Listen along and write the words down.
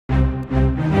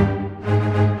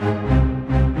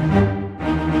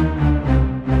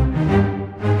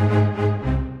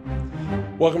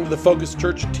Welcome to the Focus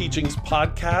Church Teachings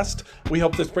podcast. We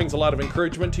hope this brings a lot of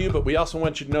encouragement to you, but we also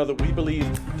want you to know that we believe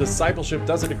discipleship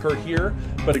doesn't occur here,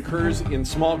 but occurs in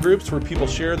small groups where people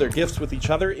share their gifts with each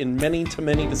other in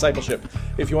many-to-many discipleship.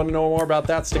 If you want to know more about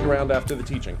that, stick around after the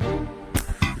teaching.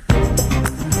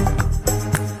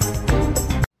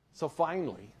 So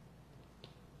finally,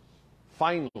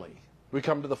 we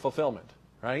come to the fulfillment,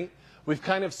 right? We've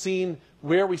kind of seen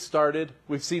where we started.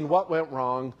 We've seen what went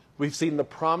wrong. We've seen the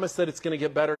promise that it's going to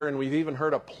get better, and we've even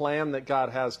heard a plan that God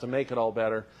has to make it all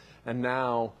better. And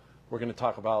now we're going to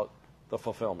talk about the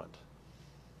fulfillment.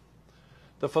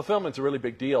 The fulfillment's a really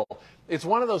big deal. It's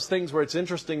one of those things where it's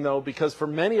interesting, though, because for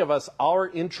many of us, our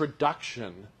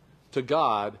introduction to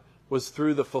God was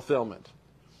through the fulfillment.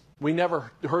 We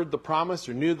never heard the promise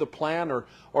or knew the plan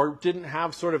or didn't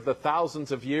have sort of the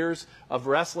thousands of years of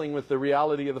wrestling with the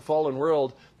reality of the fallen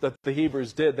world that the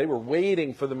Hebrews did. They were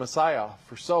waiting for the Messiah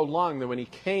for so long that when he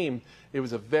came, it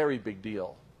was a very big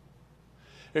deal.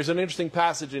 There's an interesting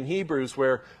passage in Hebrews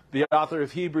where the author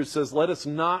of Hebrews says, let us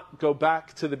not go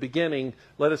back to the beginning.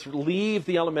 Let us leave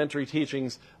the elementary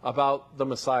teachings about the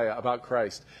Messiah, about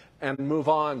Christ, and move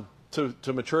on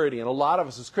to maturity. And a lot of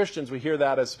us as Christians, we hear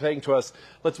that as saying to us,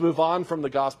 let's move on from the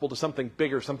gospel to something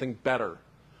bigger, something better.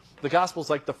 The gospel is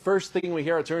like the first thing we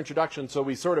hear at our introduction, so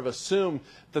we sort of assume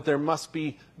that there must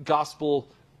be gospel,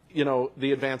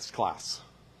 the advanced class.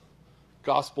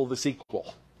 Gospel, the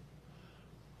sequel.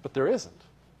 But there isn't.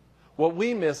 What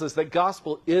we miss is that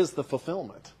gospel is the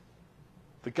fulfillment.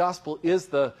 The gospel is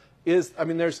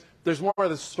there's more of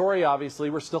the story,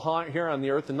 obviously. We're still here on the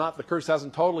earth, and the curse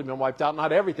hasn't totally been wiped out.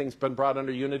 Not everything's been brought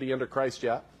under unity under Christ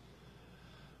yet.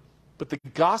 But the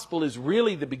gospel is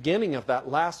really the beginning of that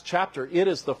last chapter. It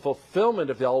is the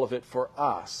fulfillment of all of it for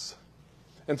us.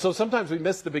 And so sometimes we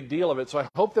miss the big deal of it. So I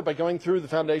hope that by going through the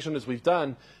foundation as we've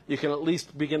done, you can at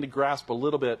least begin to grasp a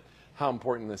little bit how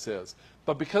important this is.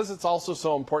 But because it's also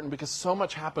so important, because so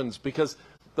much happens, because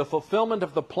the fulfillment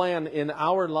of the plan in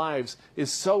our lives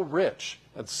is so rich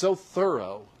and so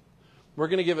thorough, we're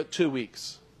going to give it 2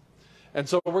 weeks. And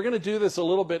so we're going to do this a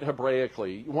little bit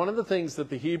Hebraically. One of the things that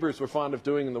the Hebrews were fond of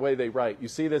doing in the way they write, you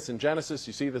see this in Genesis,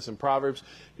 you see this in Proverbs,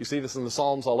 you see this in the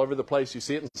Psalms all over the place, you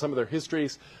see it in some of their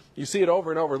histories, you see it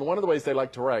over and over. And one of the ways they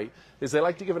like to write is they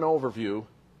like to give an overview,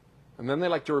 and then they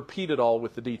like to repeat it all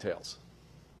with the details.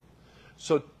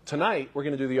 So tonight, we're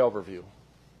going to do the overview.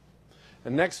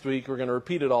 And next week, we're going to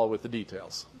repeat it all with the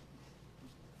details.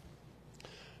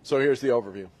 So here's the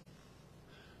overview.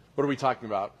 What are we talking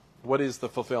about? What is the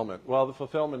fulfillment? Well, the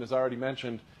fulfillment, as I already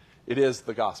mentioned, it is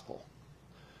the gospel.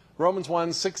 Romans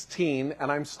 1:16,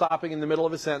 and I'm stopping in the middle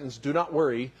of a sentence. Do not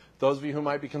worry. Those of you who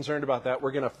might be concerned about that,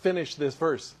 we're going to finish this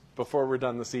verse before we're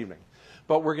done this evening.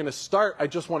 But we're going to start. I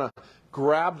just want to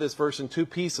grab this verse in two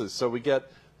pieces so we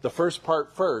get the first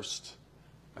part first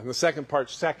and the second part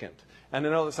second. And I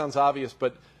know that sounds obvious,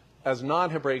 but as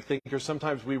non-Hebraic thinkers,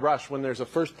 sometimes we rush. When there's a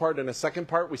first part and a second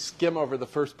part, we skim over the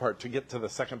first part to get to the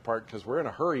second part because we're in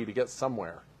a hurry to get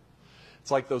somewhere. It's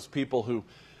like those people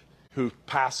who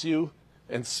pass you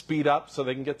and speed up so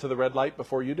they can get to the red light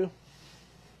before you do.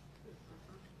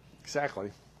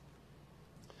 Exactly.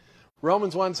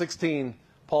 Romans 1:16,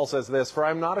 Paul says this, "For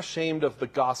I'm not ashamed of the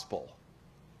gospel,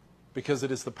 because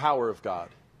it is the power of God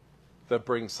that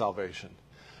brings salvation."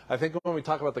 I think when we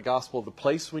talk about the gospel, the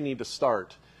place we need to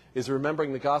start is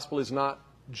remembering the gospel is not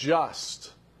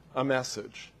just a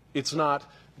message. It's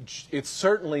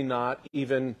certainly not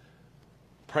even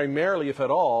primarily, if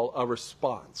at all, a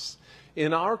response.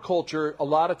 In our culture, a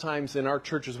lot of times in our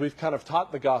churches, we've kind of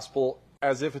taught the gospel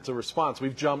as if it's a response.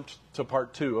 We've jumped to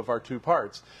part 2 of our 2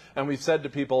 parts. And we've said to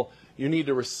people, you need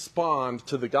to respond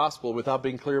to the gospel without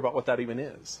being clear about what that even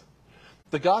is.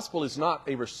 The gospel is not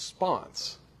a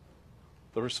response.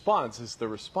 The response is the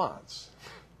response.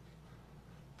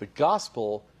 The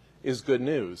gospel is good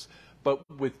news. But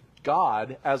with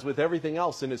God, as with everything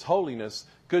else in His holiness,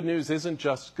 good news isn't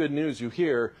just good news you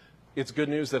hear. It's good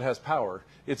news that has power.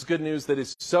 It's good news that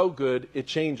is so good it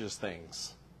changes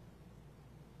things.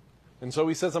 And so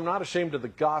he says, I'm not ashamed of the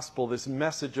gospel, this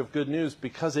message of good news,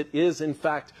 because it is, in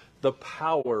fact, the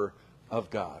power of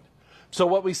God. So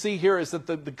what we see here is that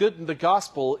the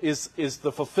gospel is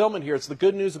the fulfillment here. It's the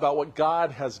good news about what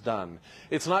God has done.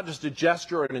 It's not just a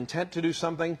gesture or an intent to do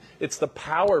something. It's the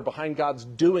power behind God's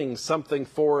doing something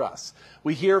for us.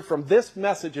 We hear from this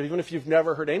message, even if you've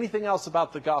never heard anything else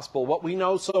about the gospel, what we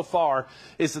know so far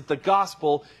is that the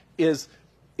gospel is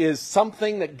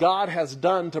something that God has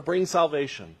done to bring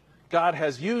salvation. God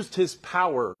has used His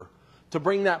power to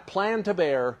bring that plan to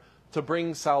bear to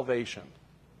bring salvation.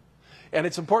 And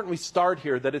it's important we start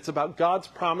here that it's about God's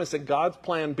promise and God's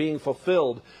plan being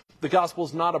fulfilled The gospel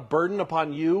is not a burden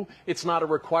upon you. It's not a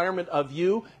requirement of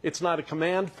you. It's not a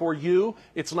command for you.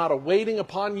 It's not a waiting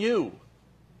upon you.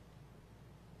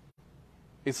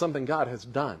 It's something God has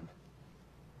done.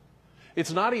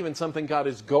 It's not even something God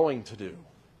is going to do.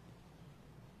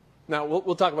 Now,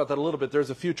 we'll talk about that a little bit.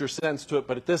 There's a future sense to it,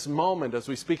 but at this moment, as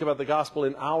we speak about the gospel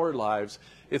in our lives,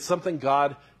 it's something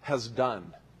God has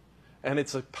done. And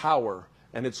it's a power,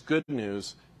 and it's good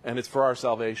news, and it's for our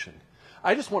salvation.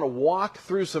 I just want to walk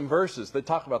through some verses that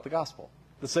talk about the gospel,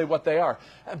 that say what they are.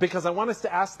 Because I want us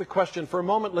to ask the question for a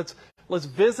moment. Let's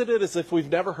visit it as if we've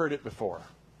never heard it before.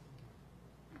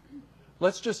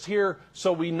 Let's just hear,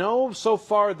 so we know so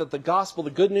far that the gospel,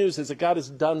 the good news is that God has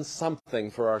done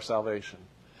something for our salvation.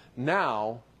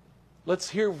 Now, let's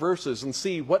hear verses and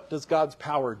see, what does God's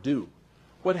power do?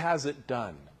 What has it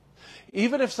done?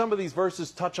 Even if some of these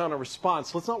verses touch on a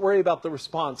response, let's not worry about the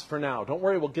response for now. Don't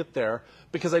worry, we'll get there,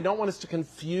 because I don't want us to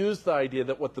confuse the idea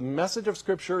that what the message of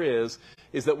Scripture is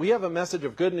that we have a message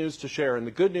of good news to share, and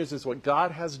the good news is what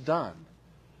God has done.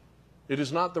 It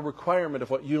is not the requirement of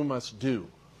what you must do.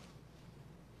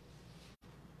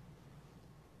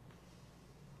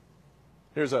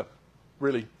 Here's a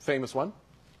really famous one.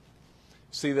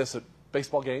 See this at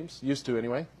baseball games, used to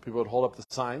anyway. People would hold up the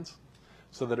signs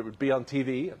so that it would be on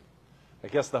TV. I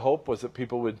guess the hope was that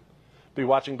people would be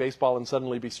watching baseball and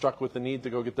suddenly be struck with the need to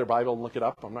go get their Bible and look it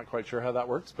up. I'm not quite sure how that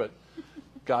works, but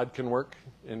God can work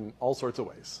in all sorts of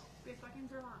ways. Baseball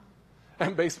games are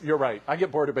long. And you're right. I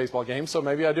get bored of baseball games, so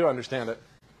maybe I do understand it.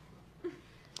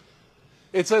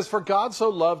 It says, "For God so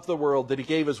loved the world that he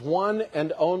gave his one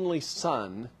and only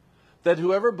Son, that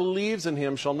whoever believes in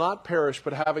him shall not perish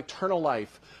but have eternal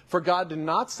life. For God did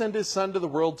not send his Son to the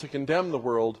world to condemn the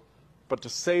world, but to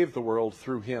save the world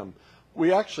through him."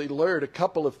 We actually learned a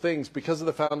couple of things. Because of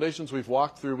the foundations we've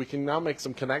walked through, we can now make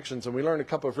some connections, and we learned a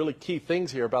couple of really key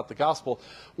things here about the gospel.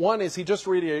 One is he just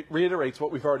reiterates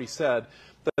what we've already said,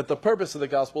 that the purpose of the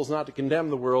gospel is not to condemn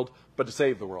the world, but to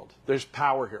save the world. There's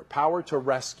power here, power to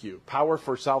rescue, power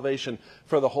for salvation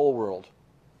for the whole world.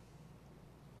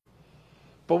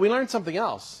 But we learned something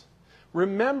else.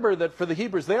 Remember that for the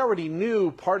Hebrews, they already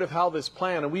knew part of how this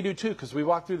plan, and we do too because we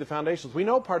walked through the foundations. We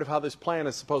know part of how this plan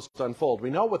is supposed to unfold. We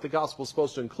know what the gospel is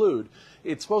supposed to include.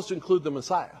 It's supposed to include the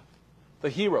Messiah, the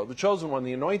hero, the chosen one,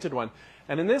 the anointed one.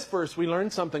 And in this verse, we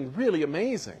learned something really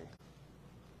amazing.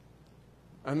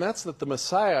 And that's that the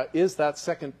Messiah is that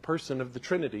second person of the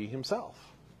Trinity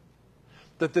himself.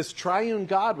 That this triune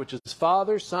God, which is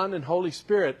Father, Son, and Holy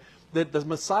Spirit, that the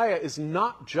Messiah is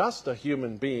not just a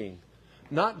human being,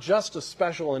 not just a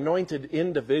special anointed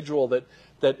individual that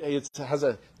has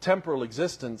a temporal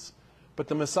existence, but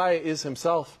the Messiah is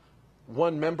himself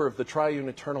one member of the triune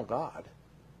eternal God,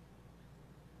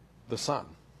 the Son,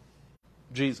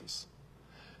 Jesus.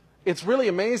 It's really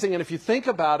amazing, and if you think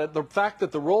about it, the fact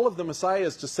that the role of the Messiah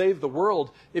is to save the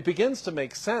world, it begins to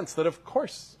make sense that of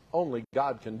course only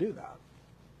God can do that.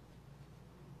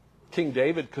 King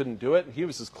David couldn't do it. He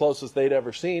was as close as they'd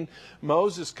ever seen.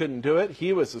 Moses couldn't do it.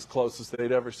 He was as close as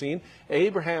they'd ever seen.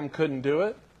 Abraham couldn't do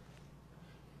it.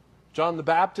 John the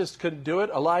Baptist couldn't do it.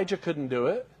 Elijah couldn't do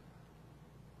it.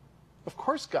 Of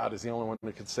course God is the only one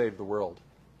that could save the world.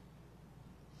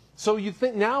 So you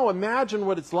think now, imagine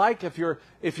what it's like if you're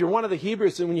one of the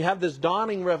Hebrews and when you have this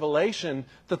dawning revelation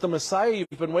that the Messiah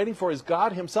you've been waiting for is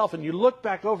God himself, and you look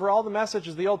back over all the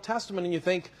messages of the Old Testament and you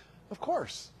think, of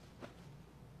course.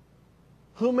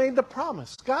 Who made the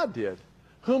promise? God did.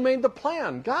 Who made the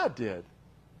plan? God did.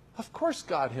 Of course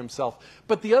God himself.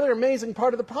 But the other amazing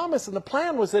part of the promise and the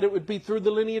plan was that it would be through the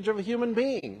lineage of a human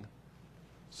being.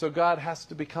 So God has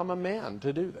to become a man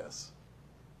to do this.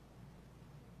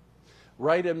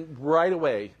 Right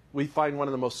away, we find one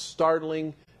of the most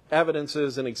startling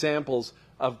evidences and examples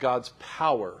of God's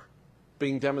power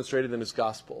being demonstrated in his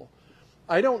gospel.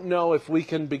 I don't know if we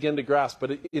can begin to grasp,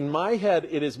 but in my head,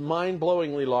 it is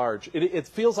mind-blowingly large. It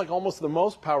feels like almost the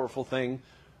most powerful thing,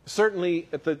 certainly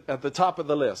at the top of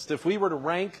the list. If we were to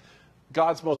rank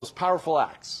God's most powerful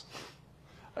acts,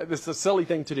 this is a silly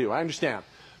thing to do, I understand.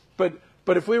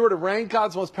 But if we were to rank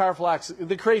God's most powerful acts,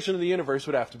 the creation of the universe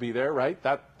would have to be there, right?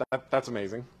 That's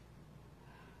amazing,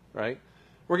 right?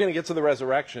 We're going to get to the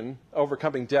resurrection,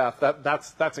 overcoming death.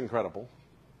 That's incredible.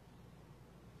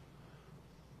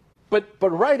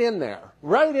 But right in there,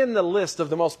 right in the list of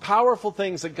the most powerful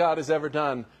things that God has ever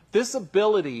done, this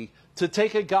ability to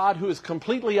take a God who is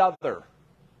completely other,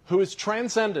 who is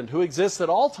transcendent, who exists at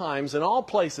all times, in all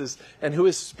places, and who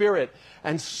is spirit,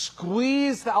 and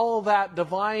squeeze all that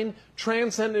divine,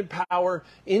 transcendent power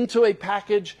into a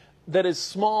package that is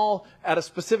small at a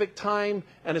specific time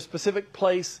and a specific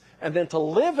place, and then to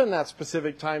live in that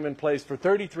specific time and place for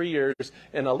 33 years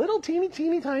in a little teeny,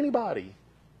 teeny, tiny body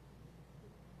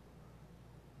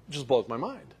just blows my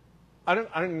mind. I don't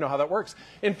even know how that works.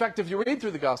 In fact, if you read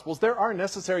through the Gospels, there are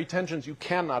necessary tensions you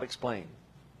cannot explain.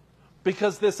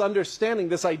 Because this understanding,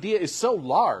 this idea is so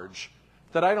large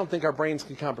that I don't think our brains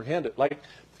can comprehend it. Like,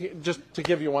 just to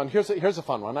give you one, here's a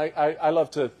fun one. I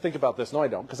love to think about this. No, I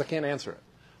don't, because I can't answer it.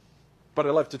 But I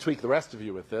love to tweak the rest of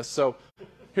you with this. So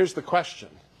here's the question.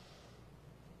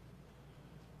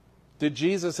 Did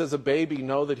Jesus as a baby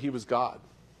know that he was God?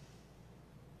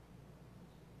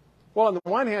 Well, on the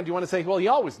one hand, you want to say, well, he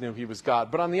always knew he was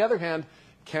God. But on the other hand,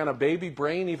 can a baby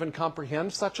brain even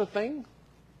comprehend such a thing?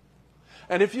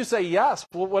 And if you say yes,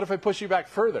 well, what if I push you back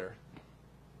further?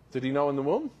 Did he know in the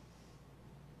womb?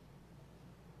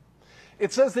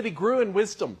 It says that he grew in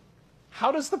wisdom.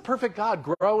 How does the perfect God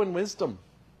grow in wisdom?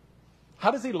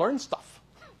 How does he learn stuff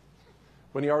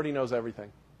when he already knows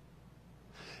everything?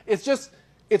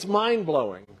 It's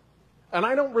mind-blowing. And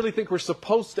I don't really think we're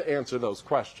supposed to answer those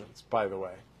questions, by the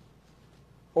way.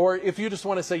 Or if you just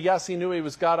want to say, yes, he knew he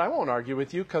was God, I won't argue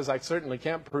with you because I certainly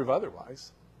can't prove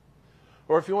otherwise.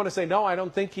 Or if you want to say, no, I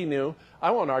don't think he knew,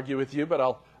 I won't argue with you, but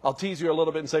I'll tease you a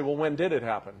little bit and say, well, when did it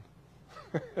happen?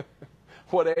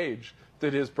 What age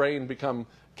did his brain become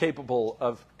capable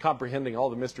of comprehending all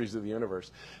the mysteries of the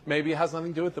universe? Maybe it has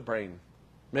nothing to do with the brain.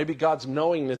 Maybe God's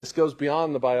knowingness goes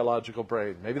beyond the biological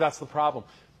brain. Maybe that's the problem.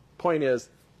 Point is,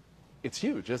 it's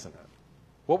huge, isn't it?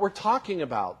 What we're talking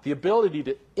about, the ability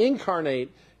to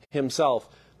incarnate himself,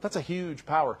 that's a huge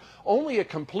power. Only a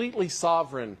completely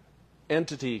sovereign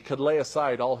entity could lay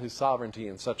aside all his sovereignty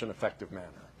in such an effective manner.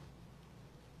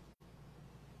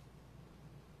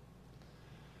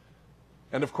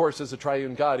 And of course, as a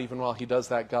triune God, even while he does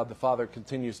that, God the Father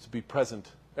continues to be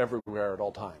present everywhere at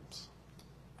all times.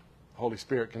 The Holy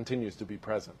Spirit continues to be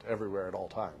present everywhere at all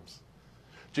times.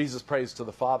 Jesus prays to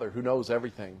the Father who knows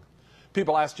everything.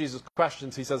 People ask Jesus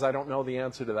questions. He says, I don't know the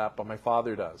answer to that, but my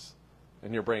Father does.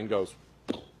 And your brain goes,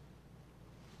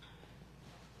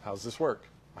 how does this work?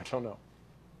 I don't know.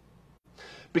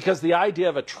 Because the idea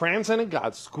of a transcendent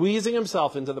God squeezing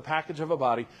himself into the package of a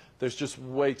body, there's just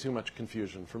way too much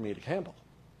confusion for me to handle.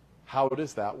 How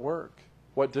does that work?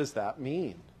 What does that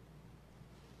mean?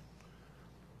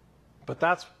 But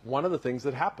that's one of the things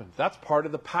that happened. That's part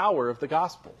of the power of the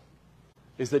gospel,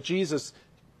 is that Jesus,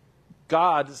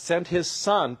 God, sent his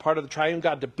Son, part of the triune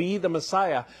God, to be the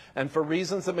Messiah. And for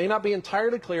reasons that may not be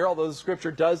entirely clear, although the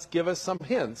Scripture does give us some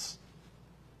hints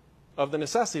of the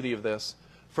necessity of this,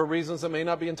 for reasons that may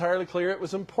not be entirely clear, it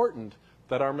was important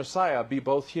that our Messiah be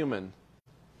both human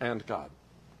and God.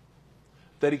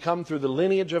 That he come through the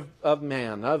lineage of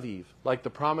man, of Eve, like the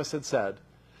promise had said,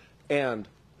 and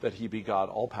that he be God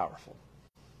all-powerful.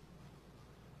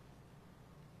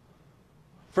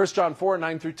 1 John 4,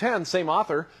 9 through 10, same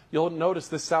author. You'll notice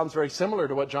this sounds very similar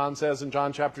to what John says in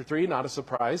John chapter 3, not a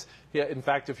surprise. Yeah, in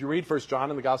fact, if you read 1 John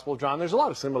in the Gospel of John, there's a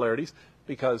lot of similarities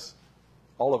because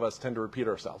all of us tend to repeat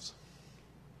ourselves.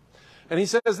 And he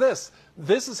says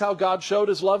this is how God showed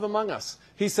his love among us.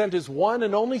 He sent his one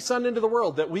and only Son into the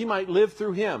world that we might live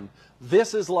through him.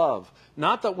 This is love.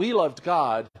 Not that we loved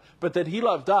God, but that he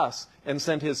loved us and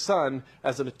sent his Son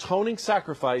as an atoning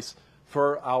sacrifice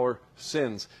for our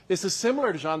sins. This is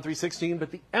similar to John 3:16,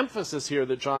 but the emphasis here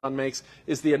that John makes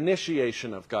is the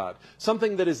initiation of God.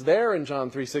 Something that is there in John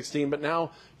 3:16, but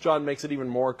now John makes it even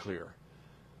more clear.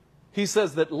 He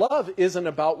says that love isn't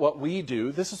about what we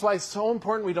do. This is why it's so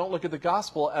important we don't look at the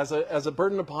gospel as a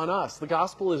burden upon us. The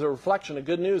gospel is a reflection, a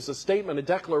good news, a statement, a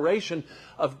declaration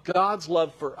of God's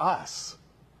love for us.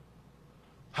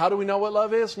 How do we know what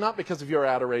love is? Not because of your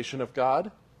adoration of God,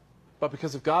 but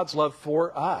because of God's love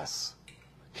for us.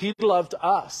 He loved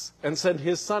us and sent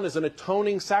his Son as an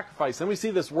atoning sacrifice. And we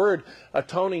see this word,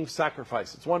 atoning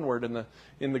sacrifice. It's one word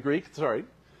in the Greek, sorry.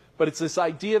 But it's this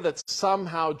idea that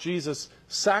somehow Jesus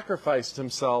sacrificed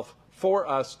himself for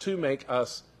us to make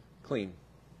us clean.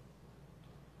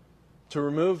 To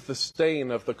remove the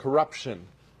stain of the corruption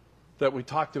that we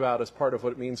talked about as part of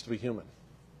what it means to be human.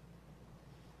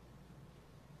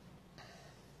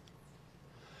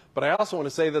 But I also want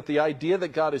to say that the idea that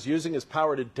God is using his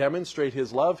power to demonstrate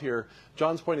his love here,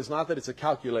 John's point is not that it's a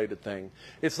calculated thing.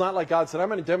 It's not like God said, I'm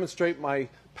going to demonstrate my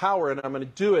power and I'm going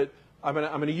to do it. I'm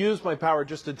going to use my power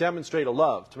just to demonstrate a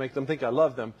love, to make them think I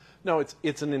love them. No,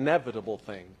 it's an inevitable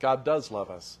thing. God does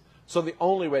love us. So the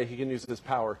only way he can use his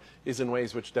power is in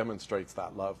ways which demonstrates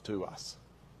that love to us.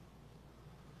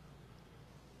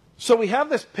 So we have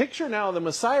this picture now of the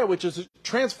Messiah, which is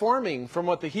transforming from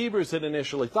what the Hebrews had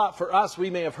initially thought. For us, we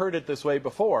may have heard it this way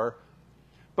before,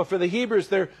 But for the Hebrews,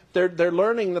 they're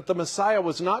learning that the Messiah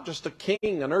was not just a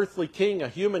king, an earthly king, a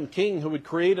human king who would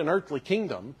create an earthly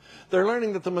kingdom. They're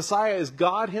learning that the Messiah is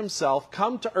God himself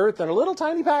come to earth in a little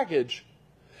tiny package.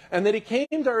 And that he came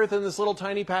to earth in this little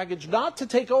tiny package not to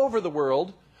take over the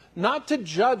world, not to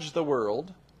judge the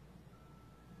world,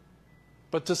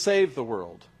 but to save the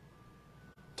world.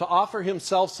 To offer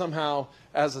himself somehow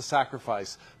as a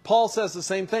sacrifice. Paul says the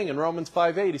same thing in Romans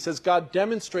 5:8. He says, God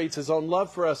demonstrates his own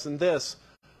love for us in this: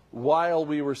 while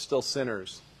we were still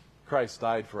sinners, Christ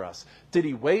died for us. Did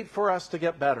he wait for us to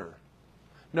get better?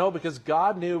 No, because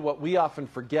God knew what we often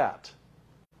forget,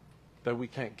 that we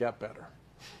can't get better.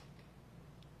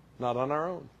 Not on our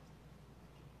own.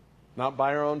 Not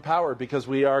by our own power, because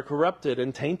we are corrupted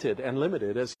and tainted and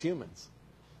limited as humans.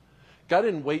 God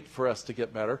didn't wait for us to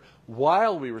get better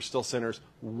while we were still sinners,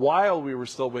 while we were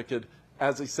still wicked,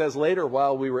 as he says later,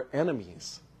 while we were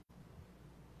enemies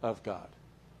of God.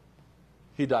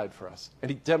 He died for us. And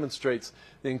he demonstrates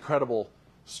the incredible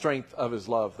strength of his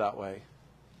love that way.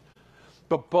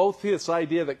 But both this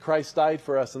idea that Christ died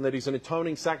for us and that he's an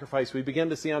atoning sacrifice, we begin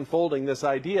to see unfolding this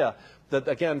idea that,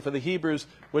 again, for the Hebrews,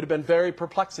 would have been very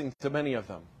perplexing to many of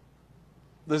them.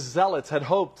 The Zealots had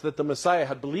hoped that the Messiah,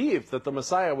 had believed that the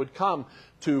Messiah would come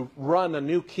to run a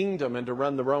new kingdom and to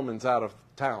run the Romans out of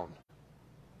town.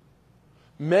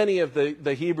 Many of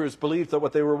the Hebrews believed that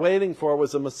what they were waiting for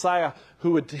was a Messiah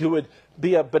who would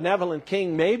be a benevolent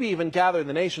king, maybe even gather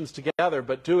the nations together,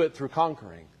 but do it through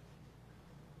conquering.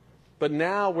 But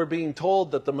now we're being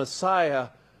told that the Messiah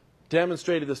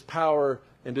demonstrated his power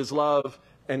and his love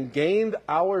and gained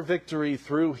our victory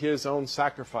through his own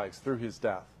sacrifice, through his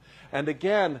death. And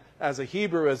again, as a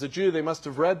Hebrew, as a Jew, they must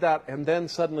have read that and then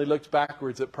suddenly looked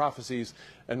backwards at prophecies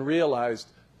and realized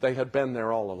they had been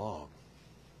there all along.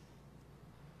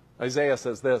 Isaiah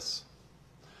says this: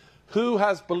 who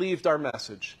has believed our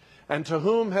message, and to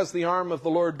whom has the arm of the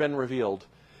Lord been revealed?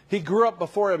 He grew up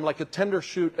before him like a tender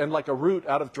shoot and like a root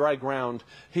out of dry ground.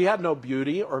 He had no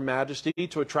beauty or majesty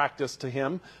to attract us to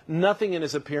him, nothing in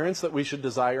his appearance that we should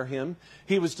desire him.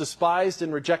 He was despised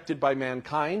and rejected by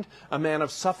mankind, a man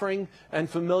of suffering and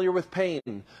familiar with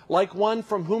pain. Like one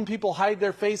from whom people hide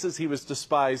their faces, he was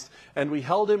despised, and we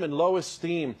held him in low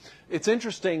esteem. It's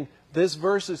interesting, these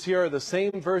verses here are the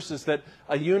same verses that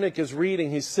a eunuch is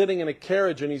reading. He's sitting in a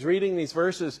carriage and he's reading these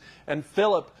verses, and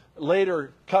Philip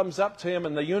later comes up to him,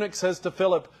 and the eunuch says to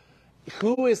Philip,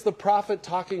 who is the prophet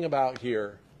talking about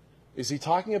here? Is he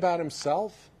talking about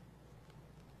himself?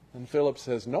 And Philip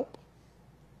says, nope.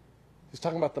 He's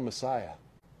talking about the Messiah.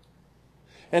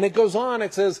 And it goes on,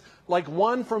 it says, like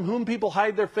one from whom people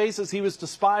hide their faces, he was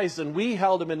despised, and we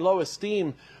held him in low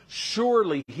esteem.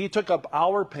 Surely he took up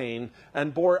our pain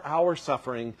and bore our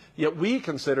suffering, yet we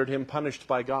considered him punished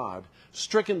by God,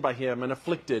 stricken by him and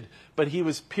afflicted. But he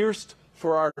was pierced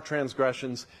for our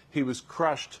transgressions, he was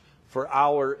crushed for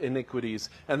our iniquities.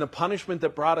 And the punishment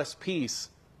that brought us peace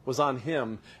was on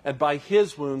him, and by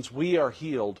his wounds we are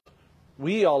healed.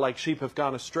 We all like sheep have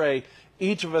gone astray.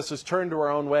 Each of us has turned to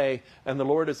our own way, and the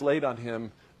Lord has laid on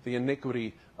him the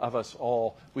iniquity of us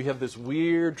all. We have this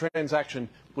weird transaction,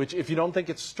 which if you don't think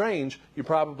it's strange, you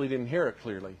probably didn't hear it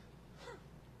clearly.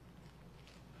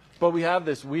 But we have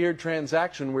this weird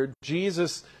transaction where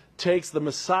Jesus takes, the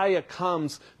Messiah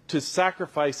comes to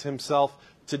sacrifice himself,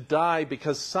 to die,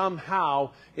 because somehow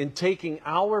in taking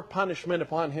our punishment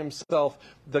upon himself,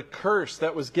 the curse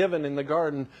that was given in the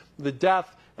garden, the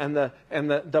death and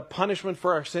the punishment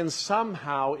for our sins,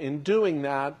 somehow in doing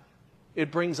that, it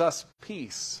brings us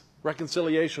peace,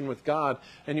 reconciliation with God.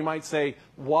 And you might say,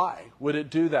 why would it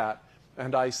do that?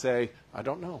 And I say, I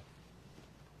don't know.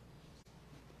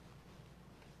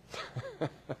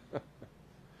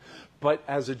 But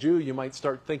as a Jew, you might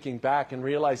start thinking back and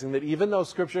realizing that even though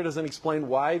Scripture doesn't explain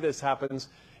why this happens,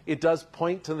 it does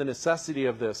point to the necessity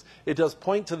of this. It does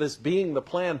point to this being the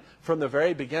plan from the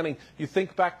very beginning. You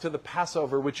think back to the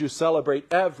Passover, which you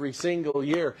celebrate every single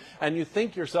year, and you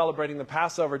think you're celebrating the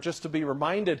Passover just to be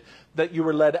reminded that you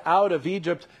were led out of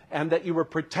Egypt and that you were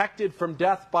protected from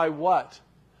death by what?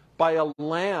 By a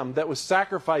lamb that was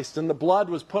sacrificed, and the blood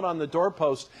was put on the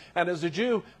doorpost. And as a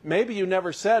Jew, maybe you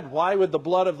never said, why would the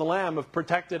blood of the lamb have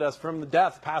protected us from the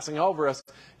death passing over us?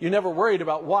 You never worried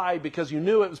about why, because you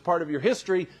knew it was part of your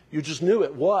history. You just knew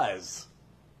it was.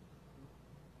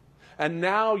 And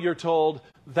now you're told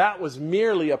that was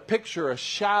merely a picture, a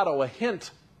shadow, a hint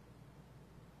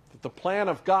the plan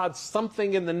of God,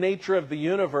 something in the nature of the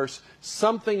universe,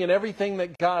 something in everything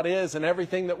that God is and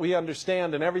everything that we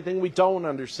understand and everything we don't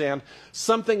understand,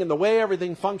 something in the way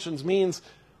everything functions means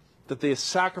that the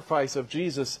sacrifice of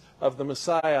Jesus, of the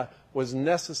Messiah, was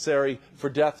necessary for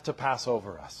death to pass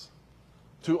over us.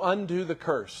 to undo the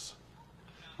curse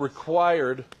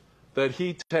required that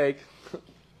he take,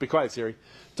 be quiet, Siri,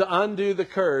 to undo the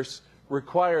curse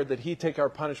required that he take our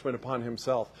punishment upon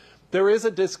himself. There is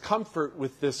a discomfort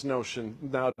with this notion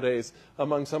nowadays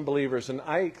among some believers, and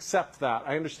I accept that.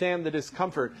 I understand the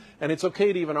discomfort, and it's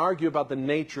okay to even argue about the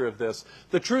nature of this.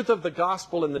 The truth of the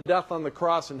gospel and the death on the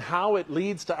cross and how it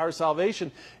leads to our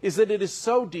salvation is that it is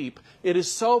so deep, it is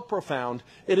so profound,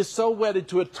 it is so wedded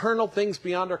to eternal things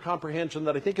beyond our comprehension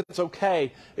that I think it's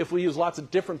okay if we use lots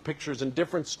of different pictures and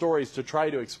different stories to try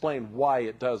to explain why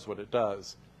it does what it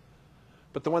does.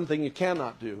 But the one thing you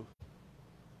cannot do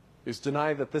is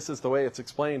deny that this is the way it's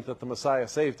explained that the Messiah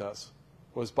saved us,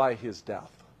 was by his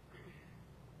death.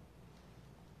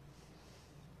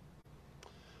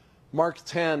 Mark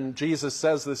 10, Jesus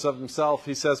says this of himself.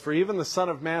 He says, "For even the Son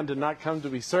of Man did not come to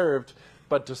be served,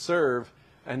 but to serve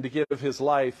and to give his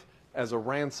life as a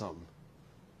ransom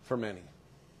for many."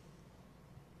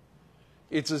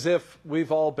 It's as if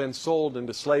we've all been sold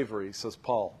into slavery, says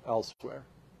Paul elsewhere.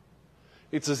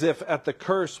 It's as if at the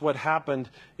curse what happened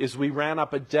is we ran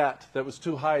up a debt that was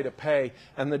too high to pay.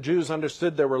 And the Jews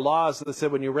understood there were laws that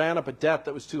said when you ran up a debt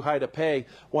that was too high to pay,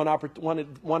 one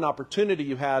opportunity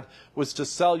you had was to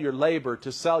sell your labor, to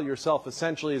sell yourself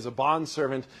essentially as a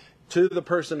bondservant to the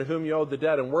person to whom you owed the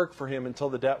debt and work for him until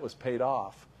the debt was paid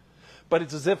off. But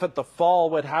it's as if at the fall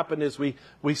what happened is we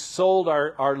sold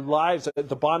our lives.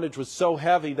 The bondage was so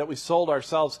heavy that we sold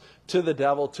ourselves to the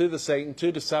devil, to the Satan,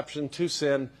 to deception, to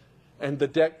sin, and the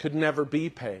debt could never be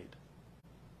paid.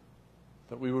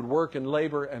 That we would work and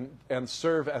labor and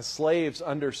serve as slaves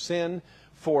under sin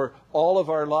for all of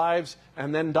our lives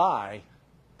and then die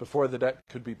before the debt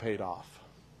could be paid off.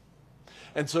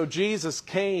 And so Jesus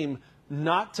came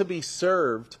not to be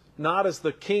served, not as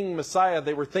the King Messiah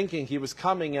they were thinking he was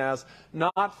coming as,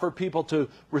 not for people to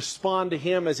respond to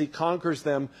him as he conquers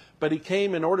them, but he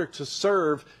came in order to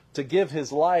serve, to give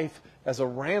his life as a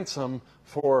ransom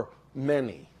for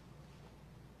many.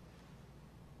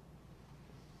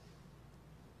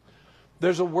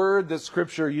 There's a word that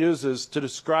Scripture uses to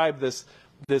describe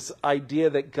this idea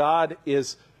that God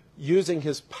is using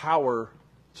his power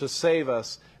to save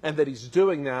us, and that he's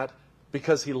doing that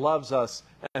because he loves us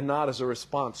and not as a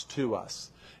response to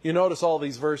us. You notice all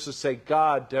these verses say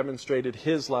God demonstrated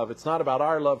his love. It's not about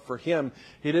our love for him.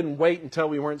 He didn't wait until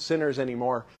we weren't sinners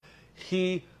anymore.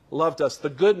 He loved us. The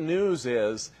good news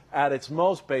is, at its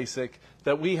most basic,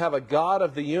 that we have a God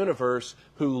of the universe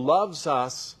who loves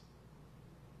us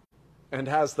and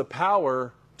has the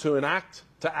power to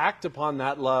act upon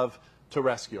that love to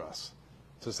rescue us,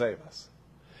 to save us.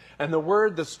 And the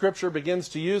word the Scripture begins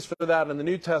to use for that in the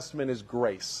New Testament is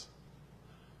grace.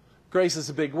 Grace is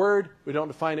a big word. We don't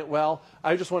define it well.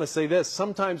 I just want to say this.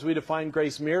 Sometimes we define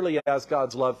grace merely as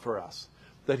God's love for us,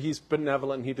 that he's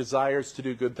benevolent and he desires to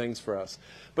do good things for us.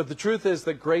 But the truth is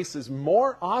that grace is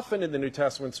more often in the New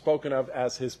Testament spoken of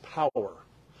as his power.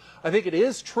 I think it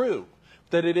is true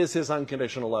that it is his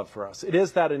unconditional love for us. It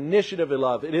is that initiative of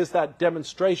love. It is that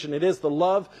demonstration. It is the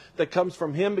love that comes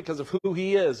from him because of who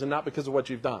he is and not because of what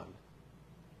you've done.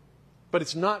 But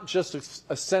it's not just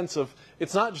a sense of,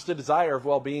 it's not just a desire of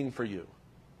well-being for you,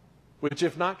 which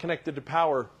if not connected to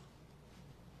power,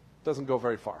 doesn't go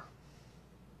very far.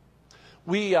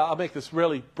 I'll make this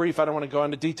really brief. I don't want to go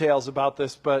into details about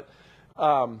this, but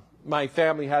my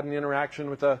family had an interaction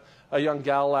with a young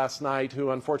gal last night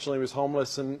who unfortunately was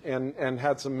homeless and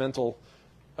had some mental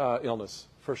illness,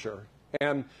 for sure,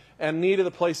 and needed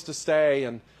a place to stay.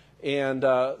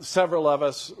 And several of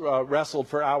us wrestled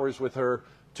for hours with her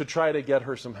to try to get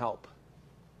her some help.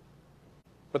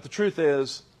 But the truth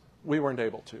is, we weren't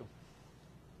able to.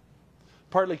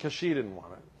 Partly because she didn't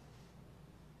want it.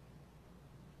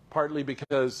 Partly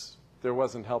because there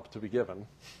wasn't help to be given.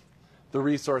 The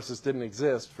resources didn't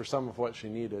exist for some of what she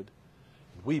needed.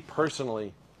 We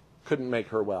personally couldn't make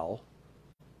her well.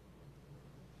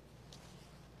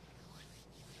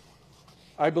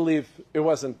 I believe it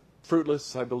wasn't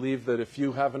fruitless. I believe that if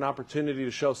you have an opportunity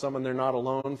to show someone they're not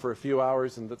alone for a few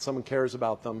hours and that someone cares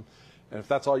about them, and if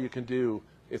that's all you can do,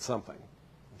 it's something.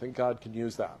 I think God can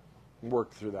use that and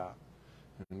work through that.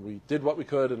 And we did what we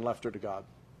could and left her to God.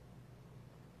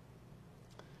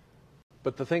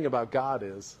 But the thing about God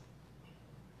is,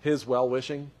 his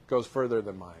well-wishing goes further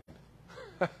than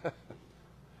mine.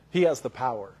 He has the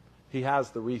power. He has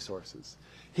the resources.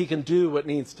 He can do what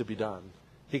needs to be done.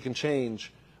 He can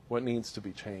change what needs to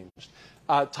be changed.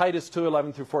 Titus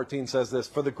 2:11-14 says this,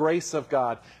 "For the grace of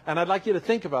God," and I'd like you to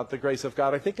think about the grace of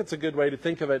God. I think it's a good way to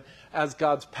think of it as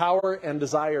God's power and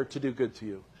desire to do good to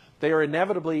you. They are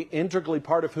inevitably, integrally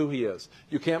part of who he is.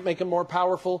 You can't make him more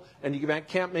powerful, and you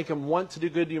can't make him want to do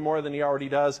good to you more than he already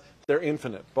does. They're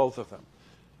infinite, both of them.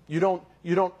 You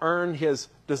don't earn his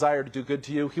desire to do good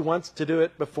to you. He wants to do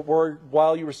it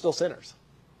while you were still sinners.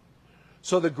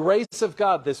 So the grace of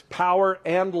God, this power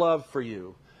and love for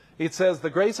you, it says the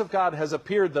grace of God has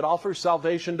appeared that offers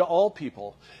salvation to all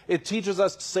people. It teaches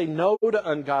us to say no to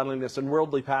ungodliness and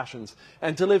worldly passions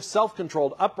and to live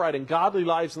self-controlled, upright, and godly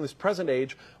lives in this present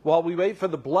age while we wait for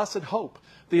the blessed hope,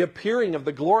 the appearing of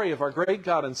the glory of our great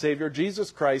God and Savior,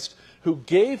 Jesus Christ, who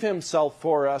gave himself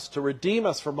for us to redeem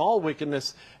us from all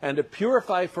wickedness and to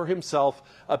purify for himself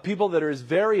a people that are his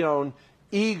very own,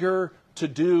 eager to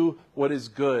do what is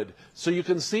good. So you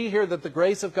can see here that the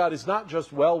grace of God is not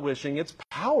just well-wishing, it's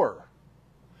power.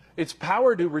 It's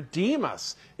power to redeem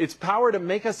us. It's power to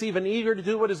make us even eager to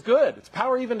do what is good. It's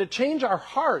power even to change our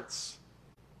hearts.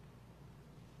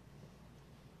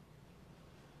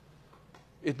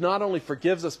 It not only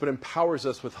forgives us, but empowers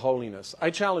us with holiness. I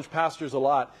challenge pastors a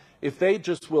lot. If they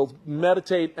just will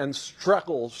meditate and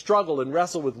struggle and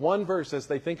wrestle with one verse as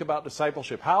they think about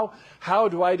discipleship. How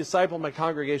do I disciple my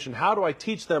congregation? How do I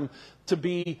teach them to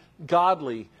be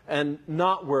godly and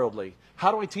not worldly?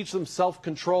 How do I teach them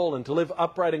self-control and to live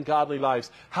upright and godly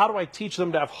lives? How do I teach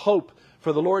them to have hope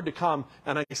for the Lord to come?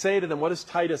 And I say to them, what does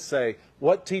Titus say?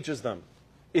 What teaches them?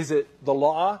 Is it the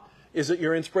law? Is it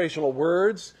your inspirational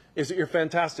words? Is it your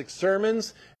fantastic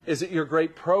sermons? Is it your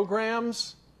great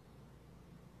programs?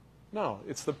 No,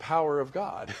 it's the power of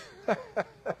God.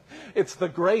 It's the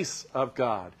grace of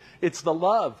God. It's the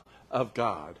love of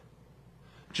God.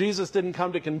 Jesus didn't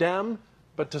come to condemn,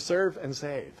 but to serve and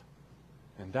save.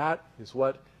 And that is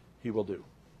what he will do.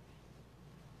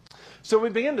 So we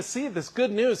begin to see this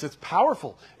good news. It's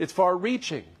powerful. It's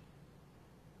far-reaching.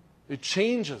 It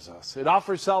changes us. It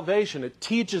offers salvation. It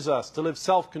teaches us to live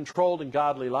self-controlled and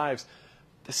godly lives.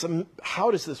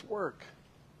 How does this work?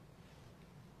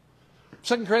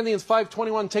 2 Corinthians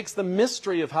 5:21 takes the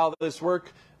mystery of how this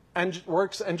works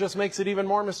and just makes it even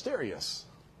more mysterious.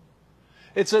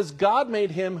 It says, God made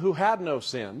him who had no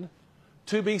sin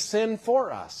to be sin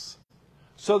for us,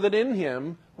 so that in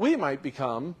him we might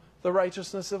become the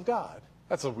righteousness of God.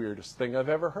 That's the weirdest thing I've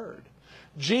ever heard.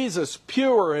 Jesus,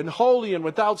 pure and holy and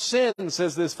without sin,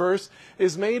 says this verse,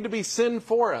 is made to be sin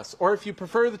for us. Or if you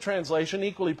prefer the translation,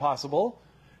 equally possible,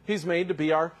 he's made to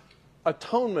be our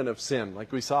atonement of sin,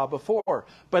 like we saw before.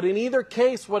 But in either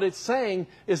case, what it's saying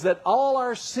is that all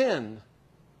our sin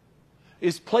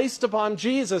is placed upon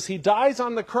Jesus. He dies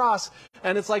on the cross,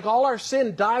 and it's like all our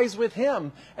sin dies with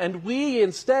him, and we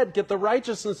instead get the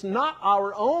righteousness, not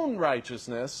our own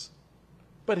righteousness,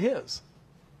 but his.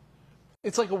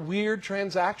 It's like a weird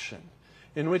transaction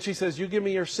in which he says, you give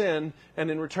me your sin, and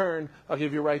in return, I'll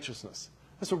give you righteousness.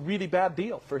 That's a really bad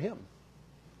deal for him.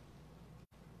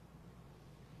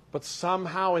 But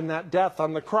somehow in that death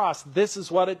on the cross, this is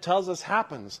what it tells us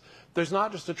happens. There's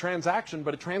not just a transaction,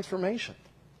 but a transformation.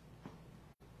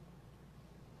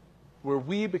 Where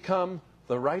we become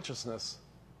the righteousness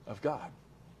of God.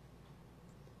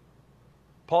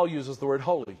 Paul uses the word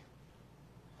holy.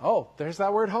 Oh, there's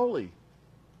that word holy.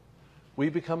 We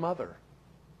become other.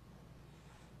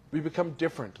 We become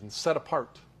different and set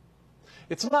apart.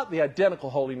 It's not the identical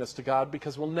holiness to God,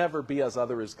 because we'll never be as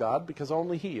other as God, because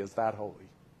only he is that holy.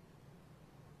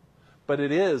 But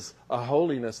it is a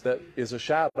holiness that is a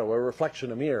shadow, a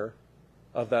reflection, a mirror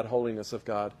of that holiness of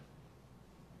God.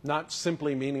 Not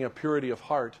simply meaning a purity of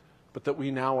heart, but that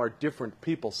we now are different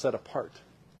people set apart.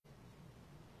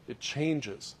 It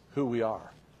changes who we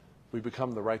are. We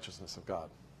become the righteousness of God.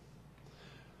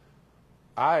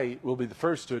 I will be the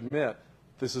first to admit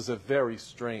this is a very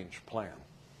strange plan.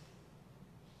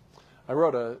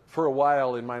 For a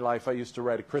while in my life, I used to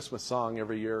write a Christmas song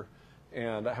every year.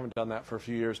 And I haven't done that for a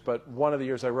few years, but one of the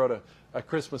years I wrote a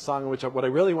Christmas song in which what I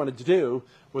really wanted to do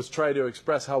was try to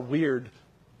express how weird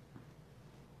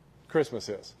Christmas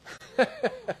is.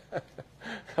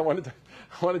 I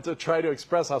wanted to try to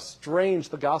express how strange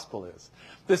the gospel is.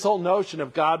 This whole notion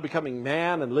of God becoming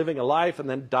man and living a life and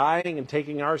then dying and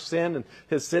taking our sin, and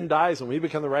his sin dies and we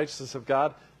become the righteousness of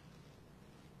God.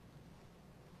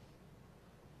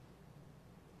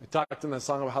 I talked in that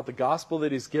song about how the gospel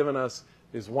that he's given us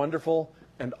is wonderful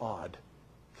and odd.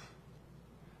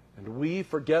 And we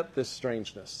forget this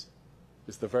strangeness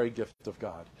is the very gift of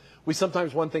God. We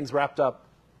sometimes want things wrapped up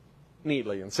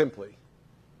neatly and simply.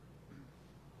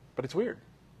 But it's weird.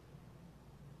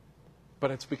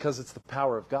 But it's because it's the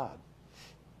power of God.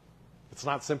 It's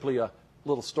not simply a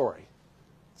little story.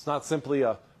 It's not simply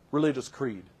a religious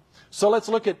creed. So let's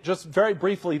look at, just very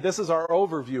briefly, this is our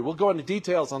overview. We'll go into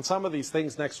details on some of these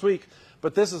things next week,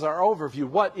 but this is our overview.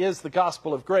 What is the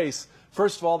gospel of grace?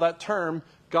 First of all, that term,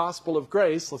 gospel of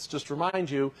grace, let's just remind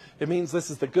you, it means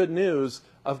this is the good news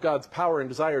of God's power and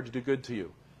desire to do good to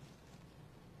you.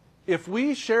 If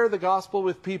we share the gospel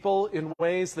with people in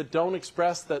ways that don't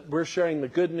express that we're sharing the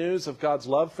good news of God's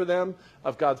love for them,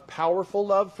 of God's powerful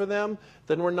love for them,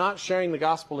 then we're not sharing the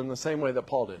gospel in the same way that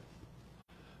Paul did.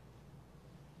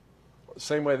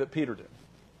 Same way that Peter did.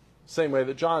 Same way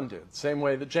that John did. Same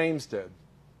way that James did.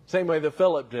 Same way that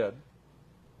Philip did.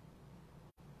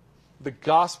 The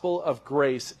gospel of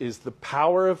grace is the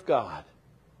power of God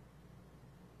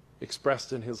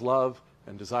expressed in his love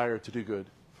and desire to do good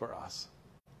for us.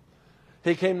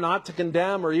 He came not to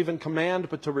condemn or even command,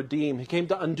 but to redeem. He came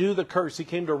to undo the curse. He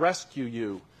came to rescue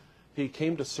you. He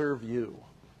came to serve you.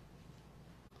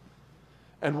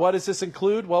 And what does this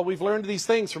include? Well, we've learned these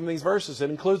things from these verses. It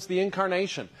includes the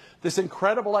incarnation. This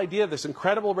incredible idea, this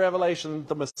incredible revelation that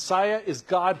the Messiah is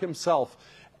God himself,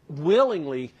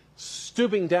 willingly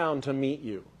stooping down to meet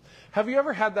you. Have you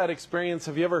ever had that experience?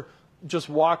 Have you ever just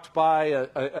walked by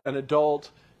an adult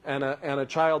and a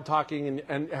child talking,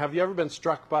 and have you ever been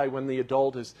struck by when the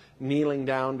adult is kneeling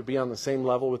down to be on the same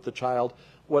level with the child,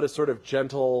 what a sort of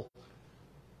gentle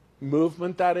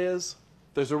movement that is?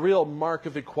 There's a real mark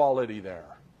of equality there.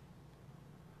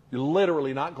 You're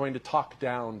literally not going to talk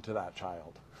down to that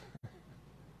child.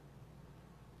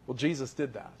 Well, Jesus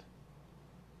did that.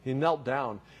 He knelt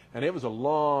down, and it was a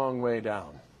long way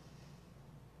down.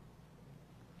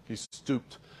 He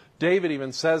stooped. David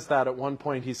even says that at one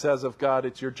point. He says of God,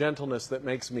 it's your gentleness that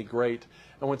makes me great.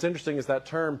 And what's interesting is that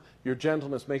term, your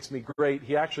gentleness makes me great,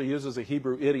 he actually uses a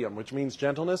Hebrew idiom, which means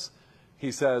gentleness.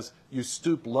 He says, you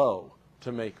stoop low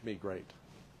to make me great.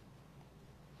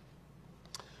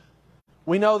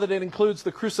 We know that it includes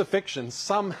the crucifixion,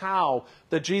 somehow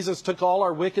that Jesus took all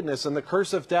our wickedness and the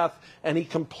curse of death, and he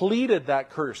completed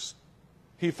that curse.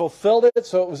 He fulfilled it,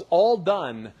 so it was all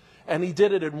done. And he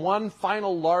did it in one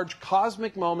final large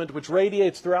cosmic moment which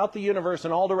radiates throughout the universe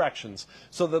in all directions,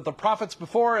 so that the prophets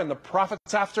before and the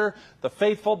prophets after, the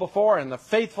faithful before and the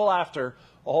faithful after,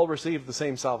 all receive the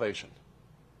same salvation.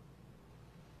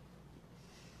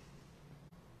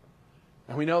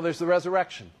 And we know there's the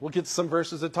resurrection. We'll get to some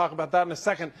verses that talk about that in a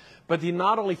second. But he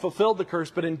not only fulfilled the curse,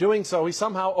 but in doing so, he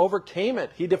somehow overcame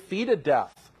it. He defeated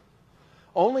death.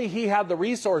 Only he had the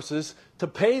resources to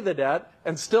pay the debt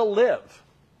and still live.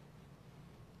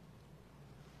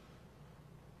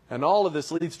 And all of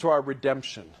this leads to our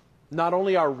redemption. Not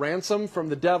only our ransom from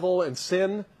the devil and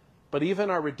sin, but even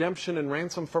our redemption and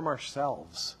ransom from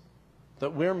ourselves.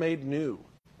 That we're made new.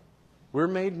 We're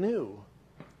made new.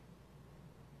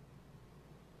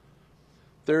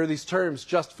 There are these terms,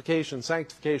 justification,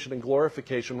 sanctification, and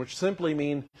glorification, which simply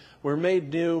mean we're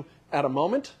made new at a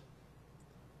moment,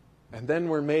 and then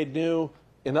we're made new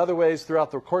in other ways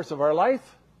throughout the course of our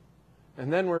life,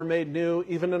 and then we're made new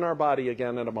even in our body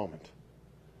again at a moment.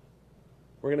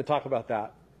 We're going to talk about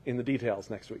that in the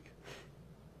details next week.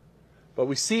 But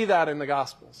we see that in the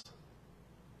Gospels.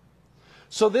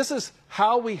 So this is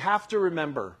how we have to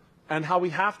remember and how we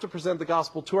have to present the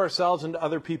gospel to ourselves and to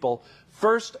other people.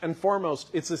 First and foremost,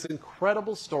 it's this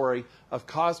incredible story of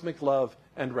cosmic love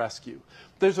and rescue.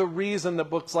 There's a reason that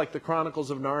books like the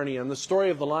Chronicles of Narnia and the story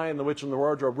of the Lion, the Witch, and the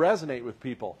Wardrobe resonate with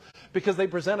people, because they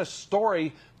present a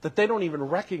story that they don't even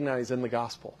recognize in the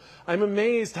gospel. I'm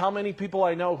amazed how many people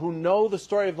I know who know the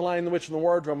story of the Lion, the Witch, and the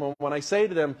Wardrobe, and when I say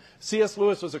to them, C.S.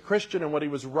 Lewis was a Christian and what he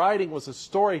was writing was a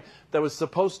story that was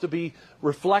supposed to be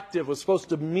reflective, was supposed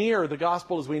to mirror the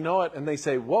gospel as we know it, and they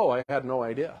say, whoa, I had no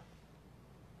idea.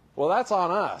 Well, that's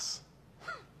on us.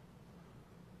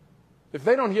 If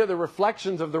they don't hear the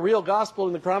reflections of the real gospel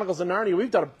in the Chronicles of Narnia,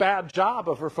 we've done a bad job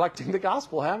of reflecting the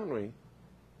gospel, haven't we?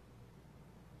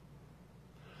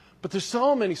 But there's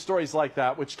so many stories like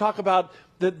that which talk about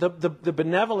the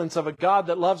benevolence of a God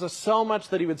that loves us so much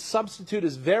that he would substitute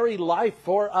his very life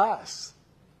for us.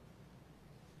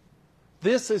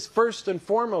 This is first and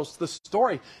foremost the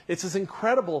story. It's this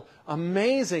incredible,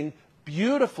 amazing,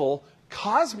 beautiful,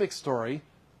 cosmic story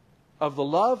of the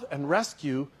love and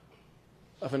rescue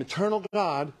of an eternal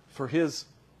God for his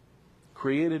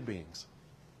created beings.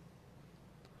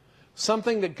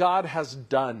 Something that God has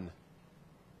done.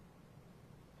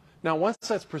 Now, once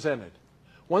that's presented,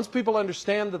 once people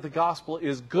understand that the gospel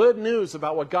is good news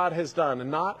about what God has done and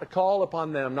not a call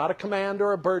upon them, not a command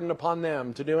or a burden upon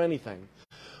them to do anything,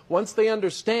 once they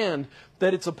understand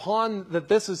that it's upon, that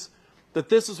this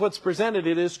is what's presented,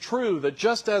 it is true that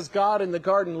just as God in the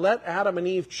garden let Adam and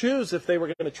Eve choose if they were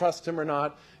going to trust him or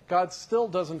not, God still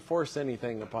doesn't force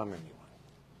anything upon anyone.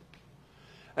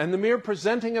 And the mere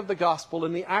presenting of the gospel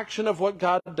and the action of what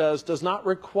God does not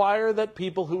require that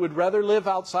people who would rather live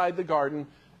outside the garden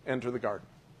enter the garden.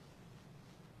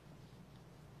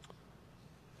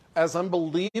 As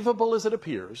unbelievable as it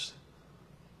appears,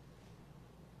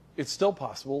 it's still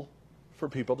possible for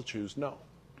people to choose no.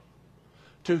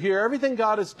 To hear everything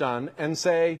God has done and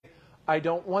say, I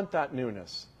don't want that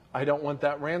newness. I don't want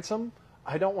that ransom.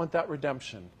 I don't want that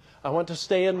redemption. I want to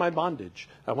stay in my bondage.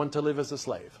 I want to live as a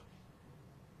slave.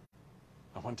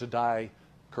 I want to die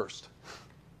cursed.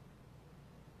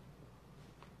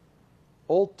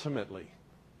 Ultimately,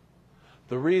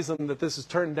 the reason that this is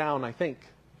turned down, I think,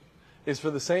 is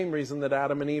for the same reason that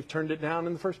Adam and Eve turned it down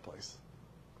in the first place.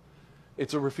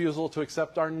 It's a refusal to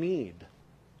accept our need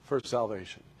for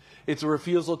salvation. It's a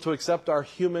refusal to accept our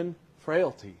human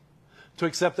frailty, to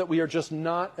accept that we are just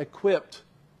not equipped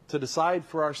to decide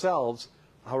for ourselves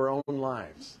our own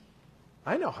lives.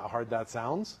 I know how hard that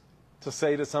sounds, to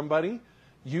say to somebody,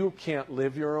 you can't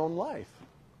live your own life.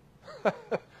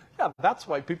 Yeah, that's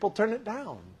why people turn it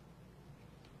down.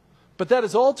 But that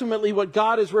is ultimately what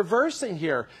God is reversing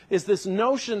here, is this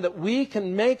notion that we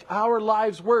can make our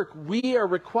lives work. We are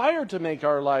required to make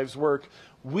our lives work.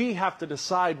 We have to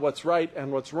decide what's right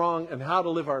and what's wrong and how to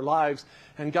live our lives.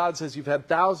 And God says, you've had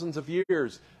thousands of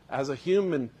years as a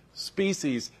human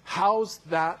species. How's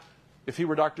that? If he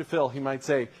were Dr. Phil, he might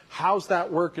say, how's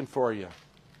that working for you?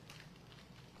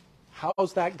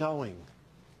 How's that going?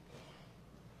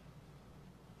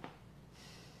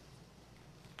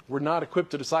 We're not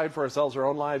equipped to decide for ourselves our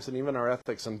own lives and even our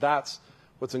ethics, and that's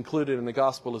what's included in the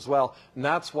gospel as well. And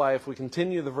that's why if we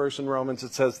continue the verse in Romans,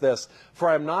 it says this, for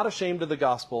I am not ashamed of the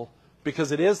gospel,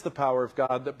 because it is the power of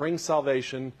God that brings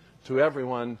salvation to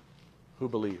everyone who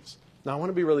believes. Now I want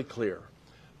to be really clear,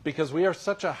 because we are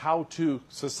such a how-to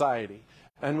society,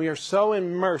 and we are so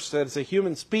immersed as a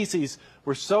human species,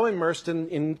 we're so immersed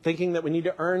in thinking that we need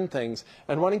to earn things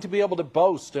and wanting to be able to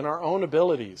boast in our own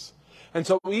abilities. And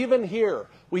so even here,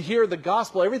 we hear the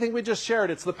gospel, everything we just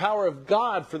shared, it's the power of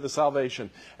God for the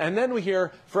salvation. And then we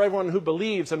hear for everyone who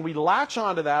believes, and we latch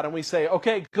onto that and we say,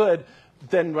 okay, good,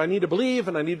 then I need to believe,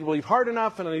 and I need to believe hard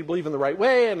enough, and I need to believe in the right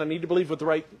way, and I need to believe with the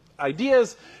right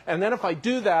ideas. And then if I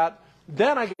do that,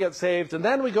 then I get saved, and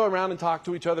then we go around and talk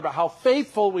to each other about how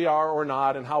faithful we are or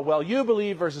not, and how well you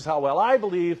believe versus how well I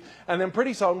believe, and then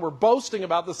pretty soon we're boasting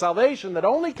about the salvation that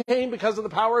only came because of the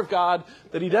power of God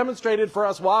that he demonstrated for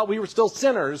us while we were still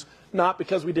sinners, not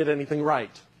because we did anything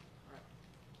right.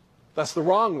 That's the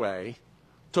wrong way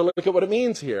to look at what it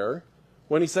means here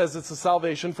when he says it's a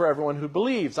salvation for everyone who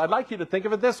believes. I'd like you to think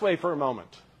of it this way for a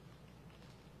moment.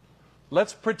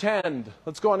 Let's pretend,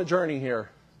 let's go on a journey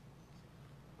here.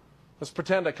 Let's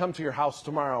pretend I come to your house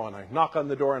tomorrow and I knock on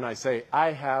the door and I say,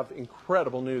 I have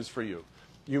incredible news for you.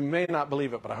 You may not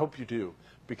believe it, but I hope you do,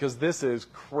 because this is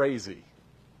crazy.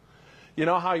 You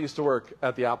know how I used to work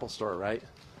at the Apple store, right?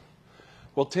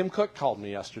 Well, Tim Cook called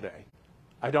me yesterday.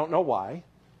 I don't know why.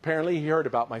 Apparently he heard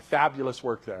about my fabulous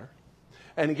work there.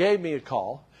 And he gave me a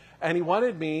call, and he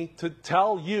wanted me to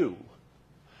tell you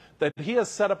that he has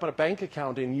set up a bank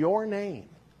account in your name.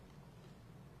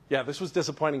 Yeah, this was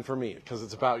disappointing for me because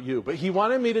it's about you. But he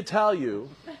wanted me to tell you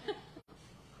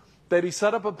that he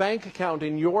set up a bank account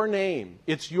in your name.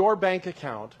 It's your bank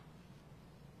account.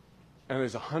 And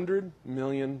there's $100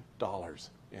 million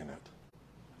in it.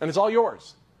 And it's all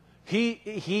yours. He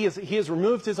has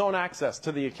removed his own access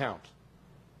to the account.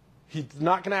 He's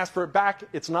not going to ask for it back.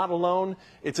 It's not a loan.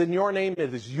 It's in your name.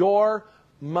 It is your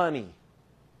money.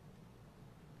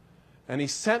 And he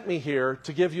sent me here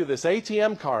to give you this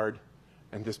ATM card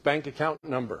and this bank account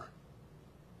number.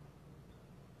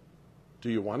 Do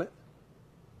you want it?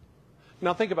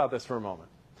 Now think about this for a moment.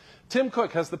 Tim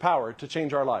Cook has the power to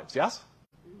change our lives, yes?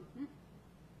 Mm-hmm.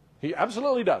 He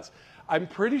absolutely does. I'm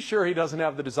pretty sure he doesn't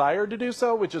have the desire to do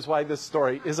so, which is why this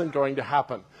story isn't going to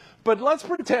happen. But let's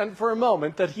pretend for a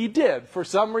moment that he did, for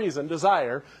some reason,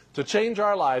 desire to change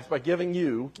our lives by giving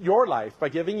you, your life, by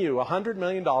giving you $100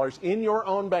 million in your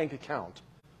own bank account.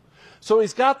 So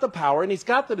he's got the power and he's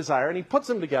got the desire and he puts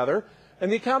them together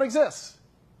and the account exists.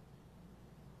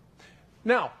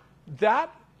 Now,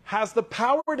 that has the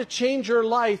power to change your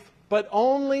life, but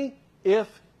only if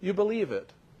you believe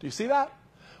it. Do you see that?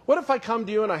 What if I come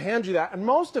to you and I hand you that, and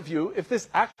most of you, if this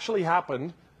actually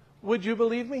happened, would you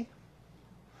believe me?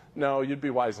 No, you'd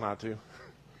be wise not to.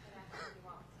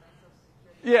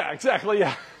 Yeah, exactly,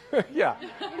 yeah. Yeah,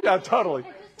 totally.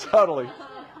 $100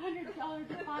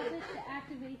 deposit to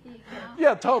activate the account.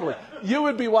 Yeah, totally. You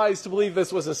would be wise to believe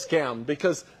this was a scam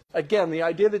because, again, the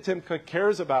idea that Tim Cook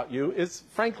cares about you is,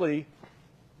 frankly,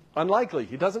 unlikely.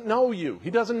 He doesn't know you. He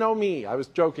doesn't know me. I was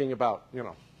joking about,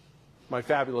 my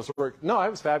fabulous work. No, I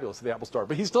was fabulous at the Apple Store,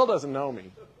 but he still doesn't know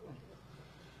me.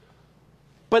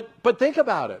 But think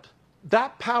about it.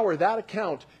 That power, that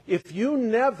account, if you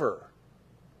never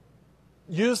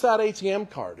use that ATM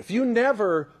card, if you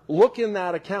never look in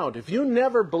that account, if you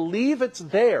never believe it's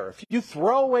there, if you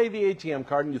throw away the ATM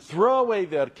card and you throw away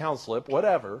the account slip,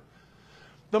 whatever,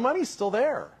 the money's still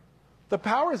there. The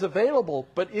power is available,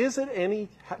 but does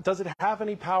it have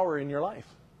any power in your life?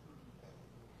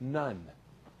 None.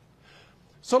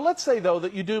 So let's say, though,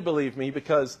 that you do believe me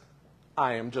because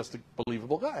I am just a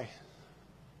believable guy.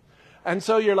 And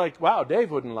so you're like, wow, Dave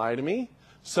wouldn't lie to me.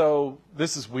 So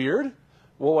this is weird.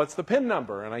 Well, what's the PIN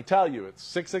number? And I tell you, it's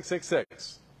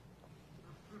 6666.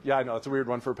 Yeah, I know, it's a weird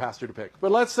one for a pastor to pick.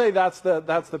 But let's say that's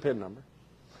the PIN number.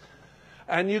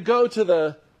 And you go to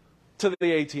the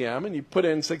ATM and you put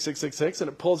in 6666 and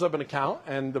it pulls up an account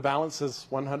and the balance is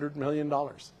 $100 million.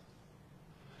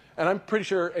 And I'm pretty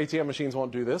sure ATM machines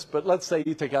won't do this, but let's say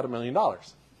you take out $1 million.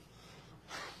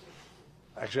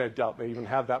 Actually, I doubt they even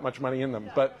have that much money in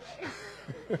them. But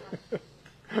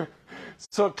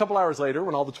so a couple hours later,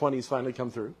 when all the 20s finally come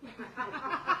through,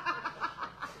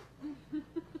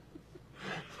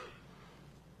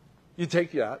 you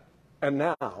take that, and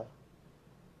now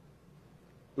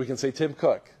we can say Tim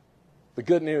Cook. The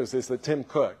good news is that Tim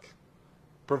Cook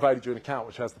provided you an account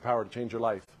which has the power to change your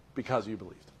life because you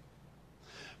believed.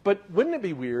 But wouldn't it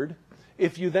be weird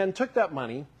if you then took that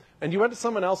money and you went to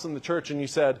someone else in the church and you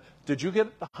said, did you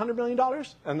get $100 million?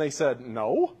 And they said,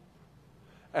 no.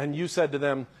 And you said to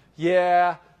them,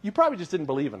 yeah, you probably just didn't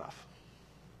believe enough.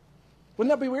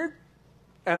 Wouldn't that be weird?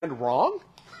 And wrong?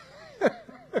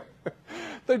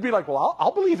 They'd be like, well,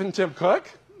 I'll believe in Tim Cook.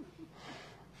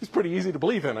 He's pretty easy to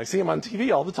believe in. I see him on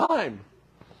TV all the time.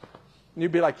 And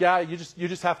you'd be like, yeah, you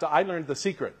just have to, I learned the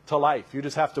secret to life. You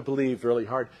just have to believe really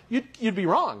hard. You'd be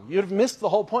wrong. You'd have missed the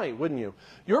whole point, wouldn't you?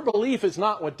 Your belief is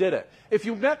not what did it. If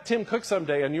you met Tim Cook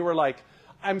someday and you were like,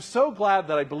 I'm so glad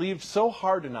that I believed so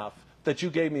hard enough that you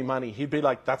gave me money, he'd be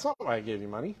like, that's not why I gave you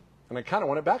money. And I kind of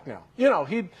want it back now. You know,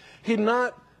 he'd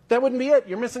not, that wouldn't be it.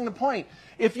 You're missing the point.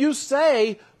 If you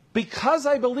say, because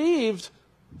I believed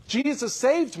Jesus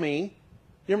saved me,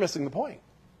 you're missing the point.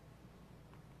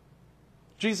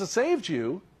 Jesus saved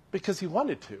you because he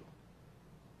wanted to.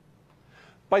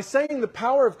 By saying the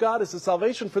power of God is the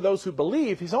salvation for those who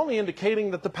believe, he's only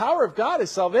indicating that the power of God is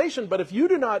salvation. But if you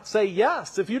do not say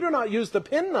yes, if you do not use the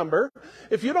PIN number,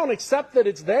 if you don't accept that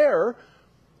it's there,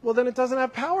 well, then it doesn't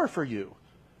have power for you.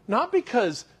 Not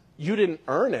because you didn't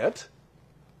earn it,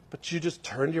 but you just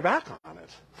turned your back on it.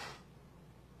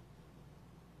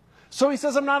 So he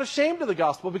says, I'm not ashamed of the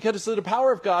gospel because it's the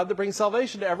power of God that brings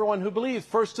salvation to everyone who believes,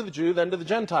 first to the Jew, then to the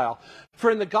Gentile.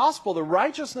 For in the gospel, the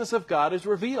righteousness of God is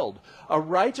revealed, a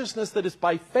righteousness that is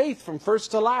by faith from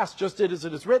first to last, just as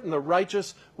it is written, the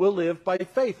righteous will live by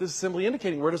faith. This is simply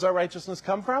indicating, where does our righteousness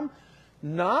come from?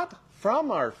 Not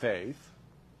from our faith.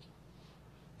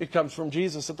 It comes from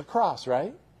Jesus at the cross,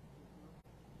 right?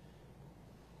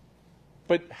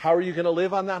 But how are you going to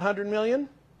live on that $100 million?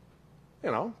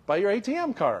 You know, by your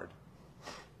ATM card.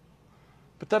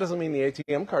 But that doesn't mean the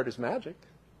ATM card is magic.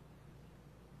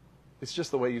 It's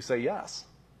just the way you say yes.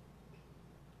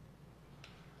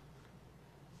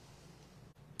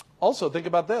 Also, think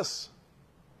about this.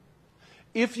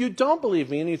 If you don't believe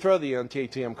me and you throw the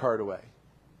ATM card away,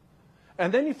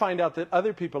 and then you find out that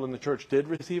other people in the church did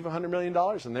receive $100 million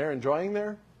and they're enjoying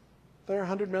their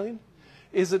 $100 million,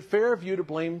 is it fair of you to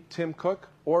blame Tim Cook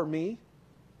or me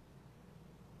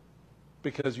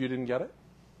because you didn't get it?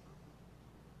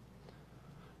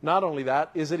 Not only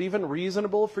that, is it even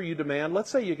reasonable for you to demand,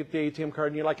 let's say you get the ATM card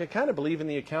and you're like, I kind of believe in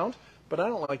the account, but I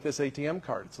don't like this ATM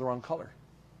card. It's the wrong color.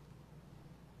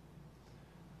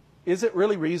 Is it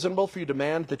really reasonable for you to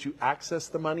demand that you access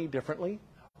the money differently?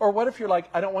 Or what if you're like,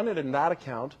 I don't want it in that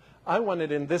account. I want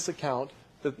it in this account.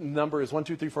 The number is 1,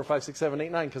 2, 3, 4, 5, 6, 7,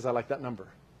 8, 9 because I like that number.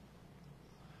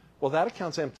 Well, that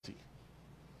account's empty.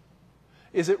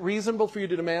 Is it reasonable for you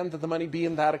to demand that the money be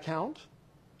in that account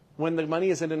when the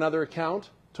money is in another account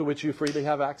to which you freely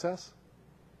have access?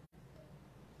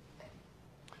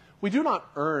 We do not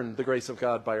earn the grace of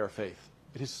God by our faith.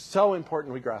 It is so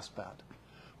important we grasp that.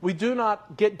 We do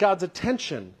not get God's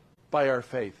attention by our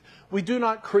faith. We do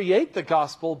not create the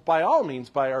gospel by all means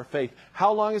by our faith.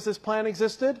 How long has this plan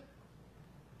existed?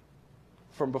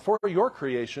 From before your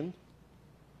creation,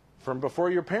 from before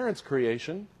your parents'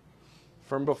 creation,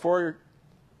 from before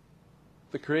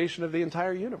the creation of the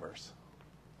entire universe.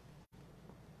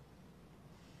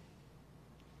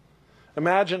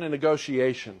 Imagine a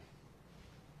negotiation.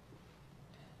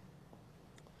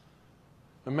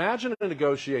 Imagine a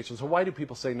negotiation. So why do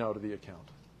people say no to the account?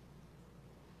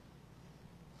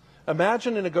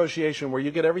 Imagine a negotiation where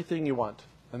you get everything you want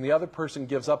and the other person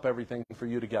gives up everything for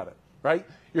you to get it, right?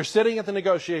 You're sitting at the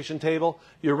negotiation table,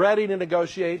 you're ready to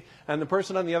negotiate, and the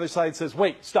person on the other side says,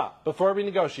 wait, stop, before we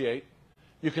negotiate,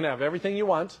 you can have everything you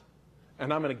want,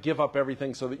 and I'm going to give up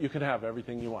everything so that you can have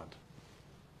everything you want.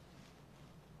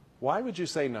 Why would you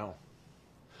say no?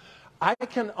 I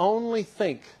can only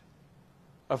think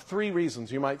of 3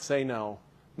 reasons you might say no.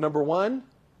 Number 1,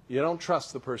 you don't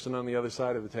trust the person on the other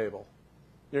side of the table.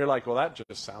 You're like, well, that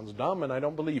just sounds dumb, and I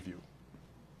don't believe you.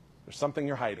 There's something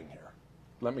you're hiding here.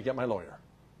 Let me get my lawyer.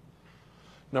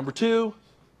 Number 2,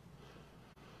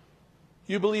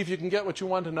 you believe you can get what you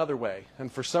want another way, and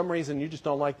for some reason you just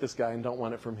don't like this guy and don't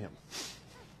want it from him.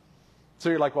 So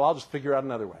you're like, well, I'll just figure out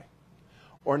another way.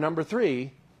 Or number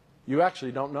 3, you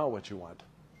actually don't know what you want.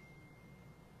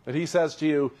 That he says to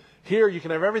you, here, you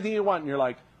can have everything you want, and you're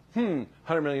like, $100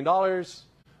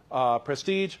 million,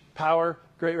 prestige, power,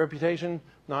 great reputation.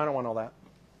 No, I don't want all that.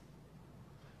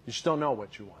 You just don't know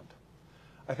what you want.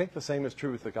 I think the same is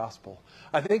true with the gospel.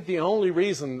 I think the only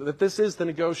reason that this is the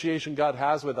negotiation God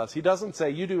has with us, he doesn't say,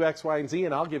 you do X, Y, and Z,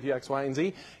 and I'll give you X, Y, and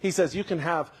Z. He says, you can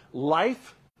have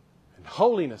life and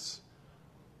holiness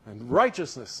and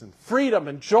righteousness and freedom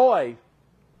and joy.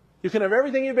 You can have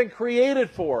everything you've been created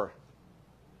for,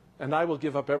 and I will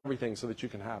give up everything so that you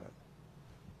can have it.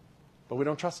 But we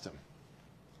don't trust him.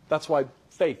 That's why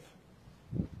faith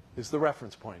is the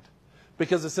reference point.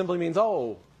 Because it simply means,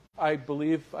 oh, I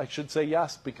believe I should say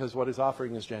yes because what he's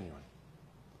offering is genuine.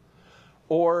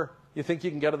 Or you think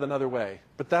you can get it another way.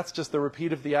 But that's just the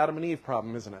repeat of the Adam and Eve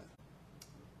problem, isn't it?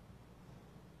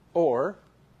 Or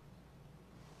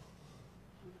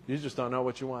you just don't know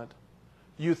what you want.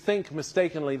 You think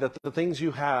mistakenly that the things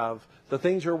you have, the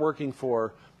things you're working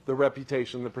for, the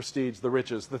reputation, the prestige, the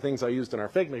riches, the things I used in our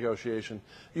fig negotiation,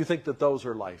 you think that those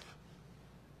are life.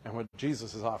 And what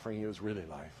Jesus is offering you is really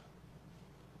life.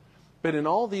 But in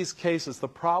all these cases, the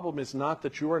problem is not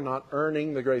that you are not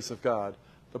earning the grace of God.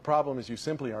 The problem is you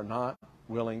simply are not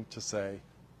willing to say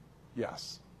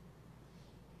yes.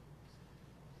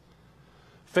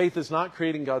 Faith is not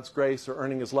creating God's grace or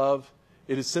earning his love.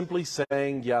 It is simply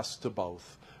saying yes to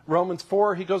both. Romans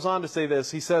 4, he goes on to say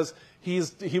this. He says, he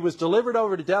was delivered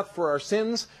over to death for our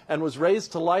sins and was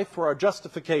raised to life for our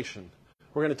justification.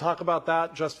 We're going to talk about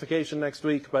that, justification, next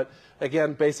week. But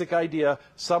again, basic idea,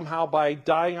 somehow by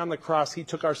dying on the cross, he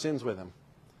took our sins with him.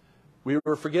 We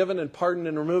were forgiven and pardoned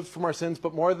and removed from our sins.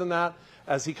 But more than that,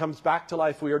 as he comes back to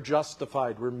life, we are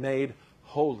justified. We're made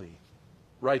holy,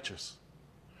 righteous.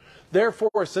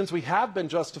 Therefore, since we have been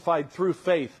justified through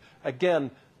faith,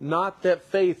 again, not that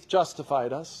faith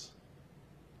justified us,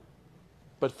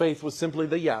 but faith was simply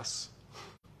the yes.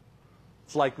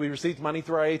 It's like we received money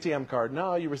through our ATM card.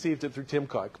 No, you received it through Tim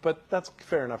Cook, but that's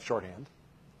fair enough shorthand.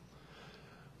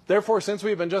 Therefore, since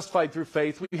we have been justified through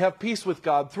faith, we have peace with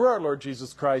God through our Lord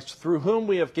Jesus Christ, through whom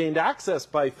we have gained access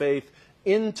by faith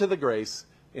into the grace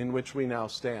in which we now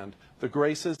stand. The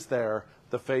grace is there.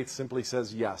 The faith simply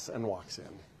says yes and walks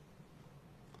in.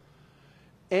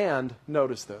 And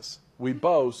notice this, we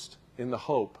boast in the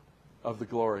hope of the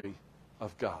glory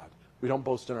of God. We don't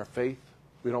boast in our faith.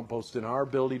 We don't boast in our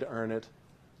ability to earn it.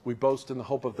 We boast in the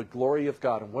hope of the glory of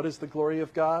God. And what is the glory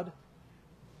of God?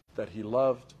 That he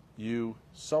loved you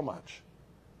so much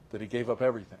that he gave up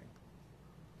everything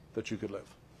that you could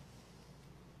live.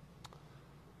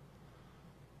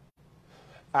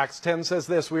 Acts 10 says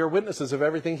this, we are witnesses of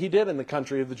everything he did in the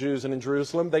country of the Jews and in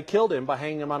Jerusalem. They killed him by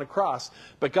hanging him on a cross,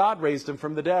 but God raised him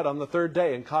from the dead on the 3rd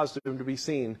day and caused him to be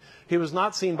seen. He was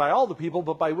not seen by all the people,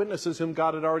 but by witnesses whom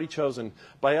God had already chosen,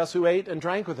 by us who ate and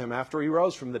drank with him after he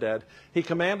rose from the dead. He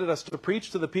commanded us to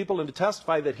preach to the people and to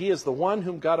testify that he is the one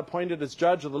whom God appointed as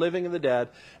judge of the living and the dead,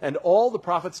 and all the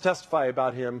prophets testify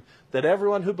about him, that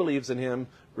everyone who believes in him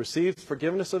receives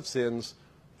forgiveness of sins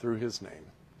through his name.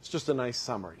 It's just a nice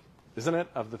summary, isn't it,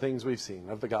 of the things we've seen,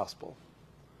 of the gospel.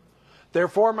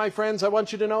 Therefore, my friends, I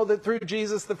want you to know that through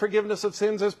Jesus, the forgiveness of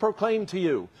sins is proclaimed to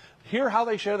you. Hear how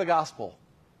they share the gospel.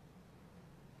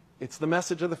 It's the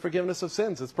message of the forgiveness of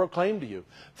sins. It's proclaimed to you.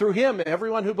 Through him,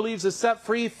 everyone who believes is set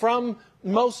free from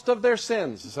most of their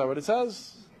sins. Is that what it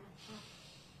says?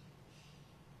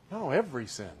 No, every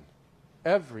sin.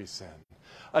 Every sin.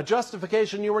 A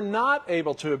justification you were not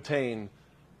able to obtain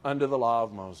under the law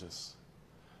of Moses.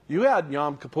 You had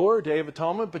Yom Kippur, Day of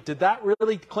Atonement, but did that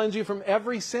really cleanse you from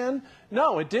every sin?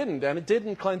 No, it didn't. And it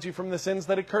didn't cleanse you from the sins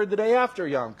that occurred the day after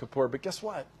Yom Kippur. But guess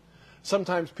what?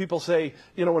 Sometimes people say,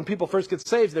 you know, when people first get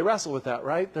saved, they wrestle with that,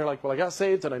 right? They're like, well, I got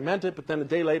saved and I meant it, but then a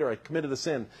day later I committed a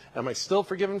sin. Am I still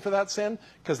forgiven for that sin?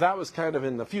 Because that was kind of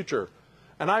in the future.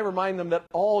 And I remind them that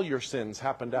all your sins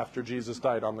happened after Jesus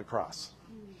died on the cross.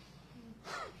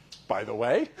 by the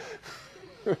way.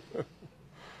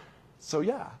 So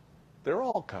yeah, they're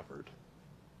all covered.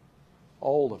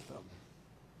 All of them.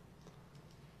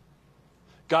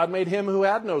 God made him who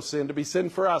had no sin to be sin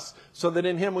for us, so that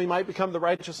in him we might become the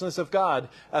righteousness of God.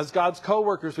 As God's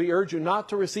co-workers, we urge you not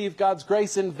to receive God's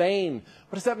grace in vain.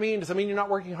 What does that mean? Does that mean you're not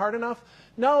working hard enough?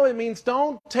 No, it means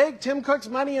don't take Tim Cook's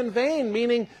money in vain,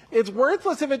 meaning it's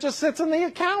worthless if it just sits in the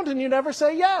account and you never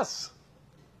say yes.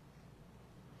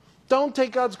 Don't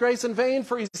take God's grace in vain,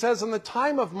 for he says, in the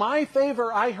time of my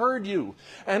favor I heard you,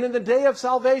 and in the day of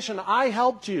salvation I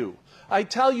helped you. I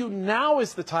tell you, now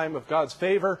is the time of God's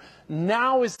favor.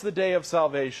 Now is the day of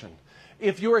salvation.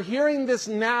 If you are hearing this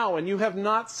now and you have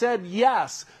not said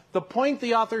yes, the point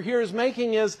the author here is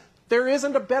making is there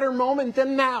isn't a better moment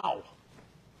than now.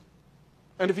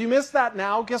 And if you miss that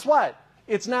now, guess what?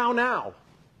 It's now.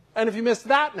 And if you miss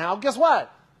that now, guess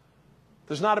what?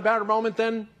 There's not a better moment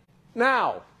than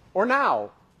now, or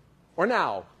now, or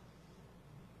now.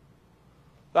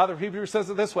 The author of Hebrews says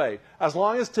it this way: as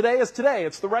long as today is today,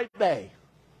 it's the right day.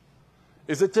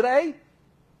 Is it today?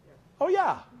 Oh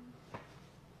yeah.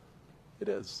 It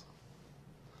is.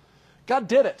 God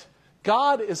did it.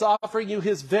 God is offering you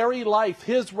his very life,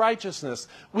 his righteousness.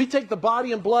 We take the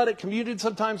body and blood at communion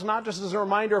sometimes not just as a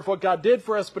reminder of what God did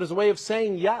for us, but as a way of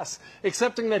saying yes,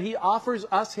 accepting that he offers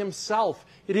us himself.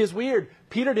 It is weird.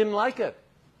 Peter didn't like it.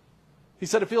 He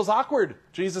said it feels awkward.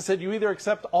 Jesus said, you either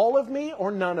accept all of me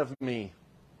or none of me.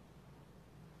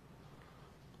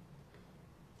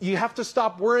 You have to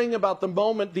stop worrying about the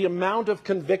moment, the amount of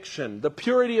conviction, the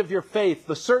purity of your faith,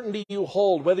 the certainty you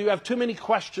hold, whether you have too many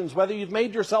questions, whether you've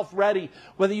made yourself ready,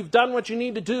 whether you've done what you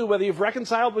need to do, whether you've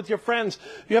reconciled with your friends.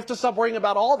 You have to stop worrying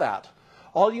about all that.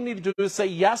 All you need to do is say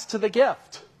yes to the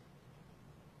gift.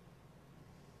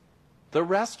 The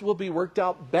rest will be worked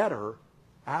out better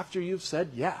after you've said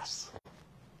yes.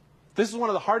 This is one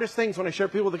of the hardest things when I share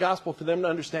people with the gospel for them to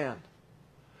understand.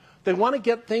 They want to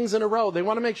get things in a row. They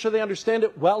want to make sure they understand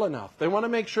it well enough. They want to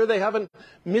make sure they haven't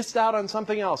missed out on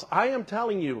something else. I am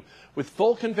telling you with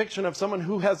full conviction of someone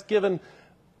who has given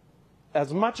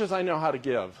as much as I know how to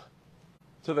give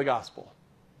to the gospel.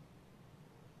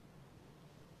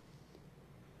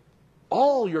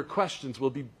 All your questions will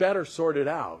be better sorted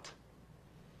out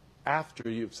after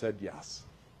you've said yes.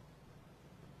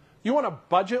 You want to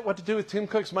budget what to do with Tim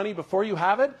Cook's money before you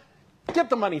have it?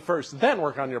 Get the money first, then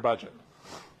work on your budget.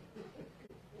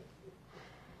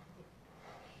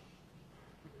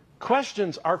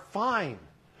 Questions are fine.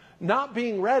 Not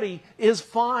being ready is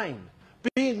fine.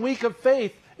 Being weak of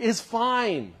faith is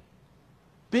fine.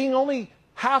 Being only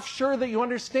half sure that you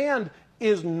understand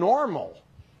is normal.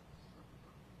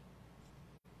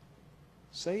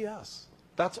 Say yes.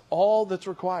 That's all that's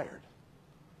required.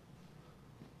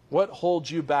 What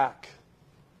holds you back?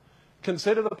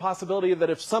 Consider the possibility that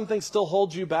if something still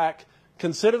holds you back,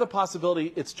 consider the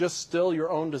possibility it's just still your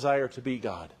own desire to be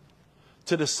God.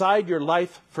 To decide your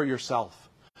life for yourself.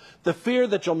 The fear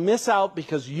that you'll miss out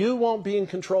because you won't be in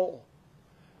control.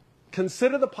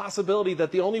 Consider the possibility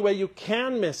that the only way you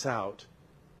can miss out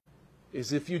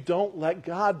is if you don't let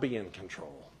God be in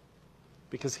control.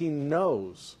 Because he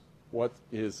knows what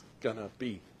is going to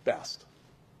be best.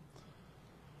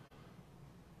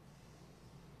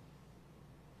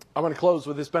 I'm going to close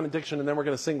with this benediction and then we're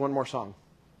going to sing one more song.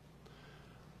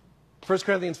 1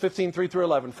 Corinthians 15, 3 through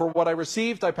 11. For what I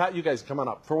received, you guys come on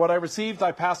up. For what I received,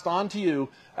 I passed on to you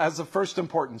as of first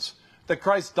importance. That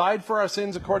Christ died for our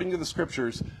sins according to the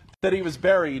Scriptures. That he was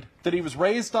buried. That he was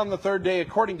raised on the third day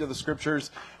according to the Scriptures.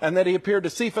 And that he appeared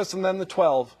to Cephas and then the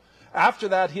 12. After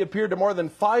that, he appeared to more than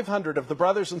 500 of the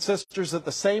brothers and sisters at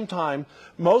the same time,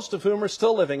 most of whom are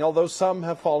still living, although some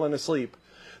have fallen asleep.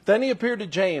 Then he appeared to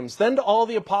James, then to all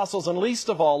the apostles, and last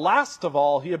of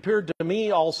all, he appeared to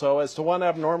me also as to one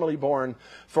abnormally born.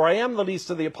 For I am the least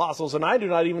of the apostles, and I do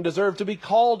not even deserve to be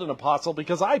called an apostle,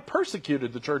 because I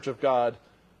persecuted the church of God.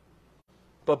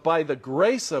 But by the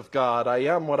grace of God, I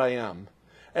am what I am.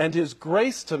 And his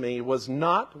grace to me was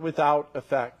not without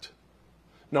effect.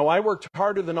 No, I worked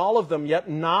harder than all of them, yet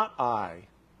not I,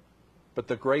 but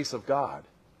the grace of God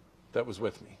that was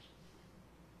with me.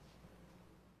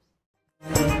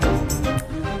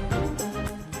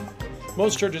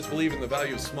 Most churches believe in the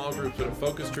value of small groups, but at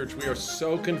Focus Church, we are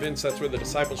so convinced that's where the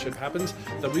discipleship happens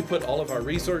that we put all of our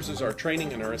resources, our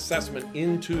training, and our assessment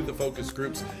into the focus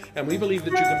groups. And we believe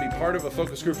that you can be part of a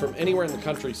focus group from anywhere in the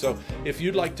country. So if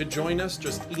you'd like to join us,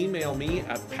 just email me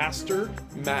at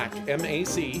pastormac,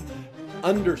 M-A-C,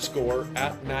 _@mac.com,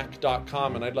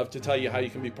 and I'd love to tell you how you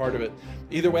can be part of it.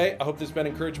 Either way, I hope this has been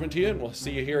encouragement to you, and we'll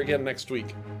see you here again next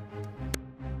week.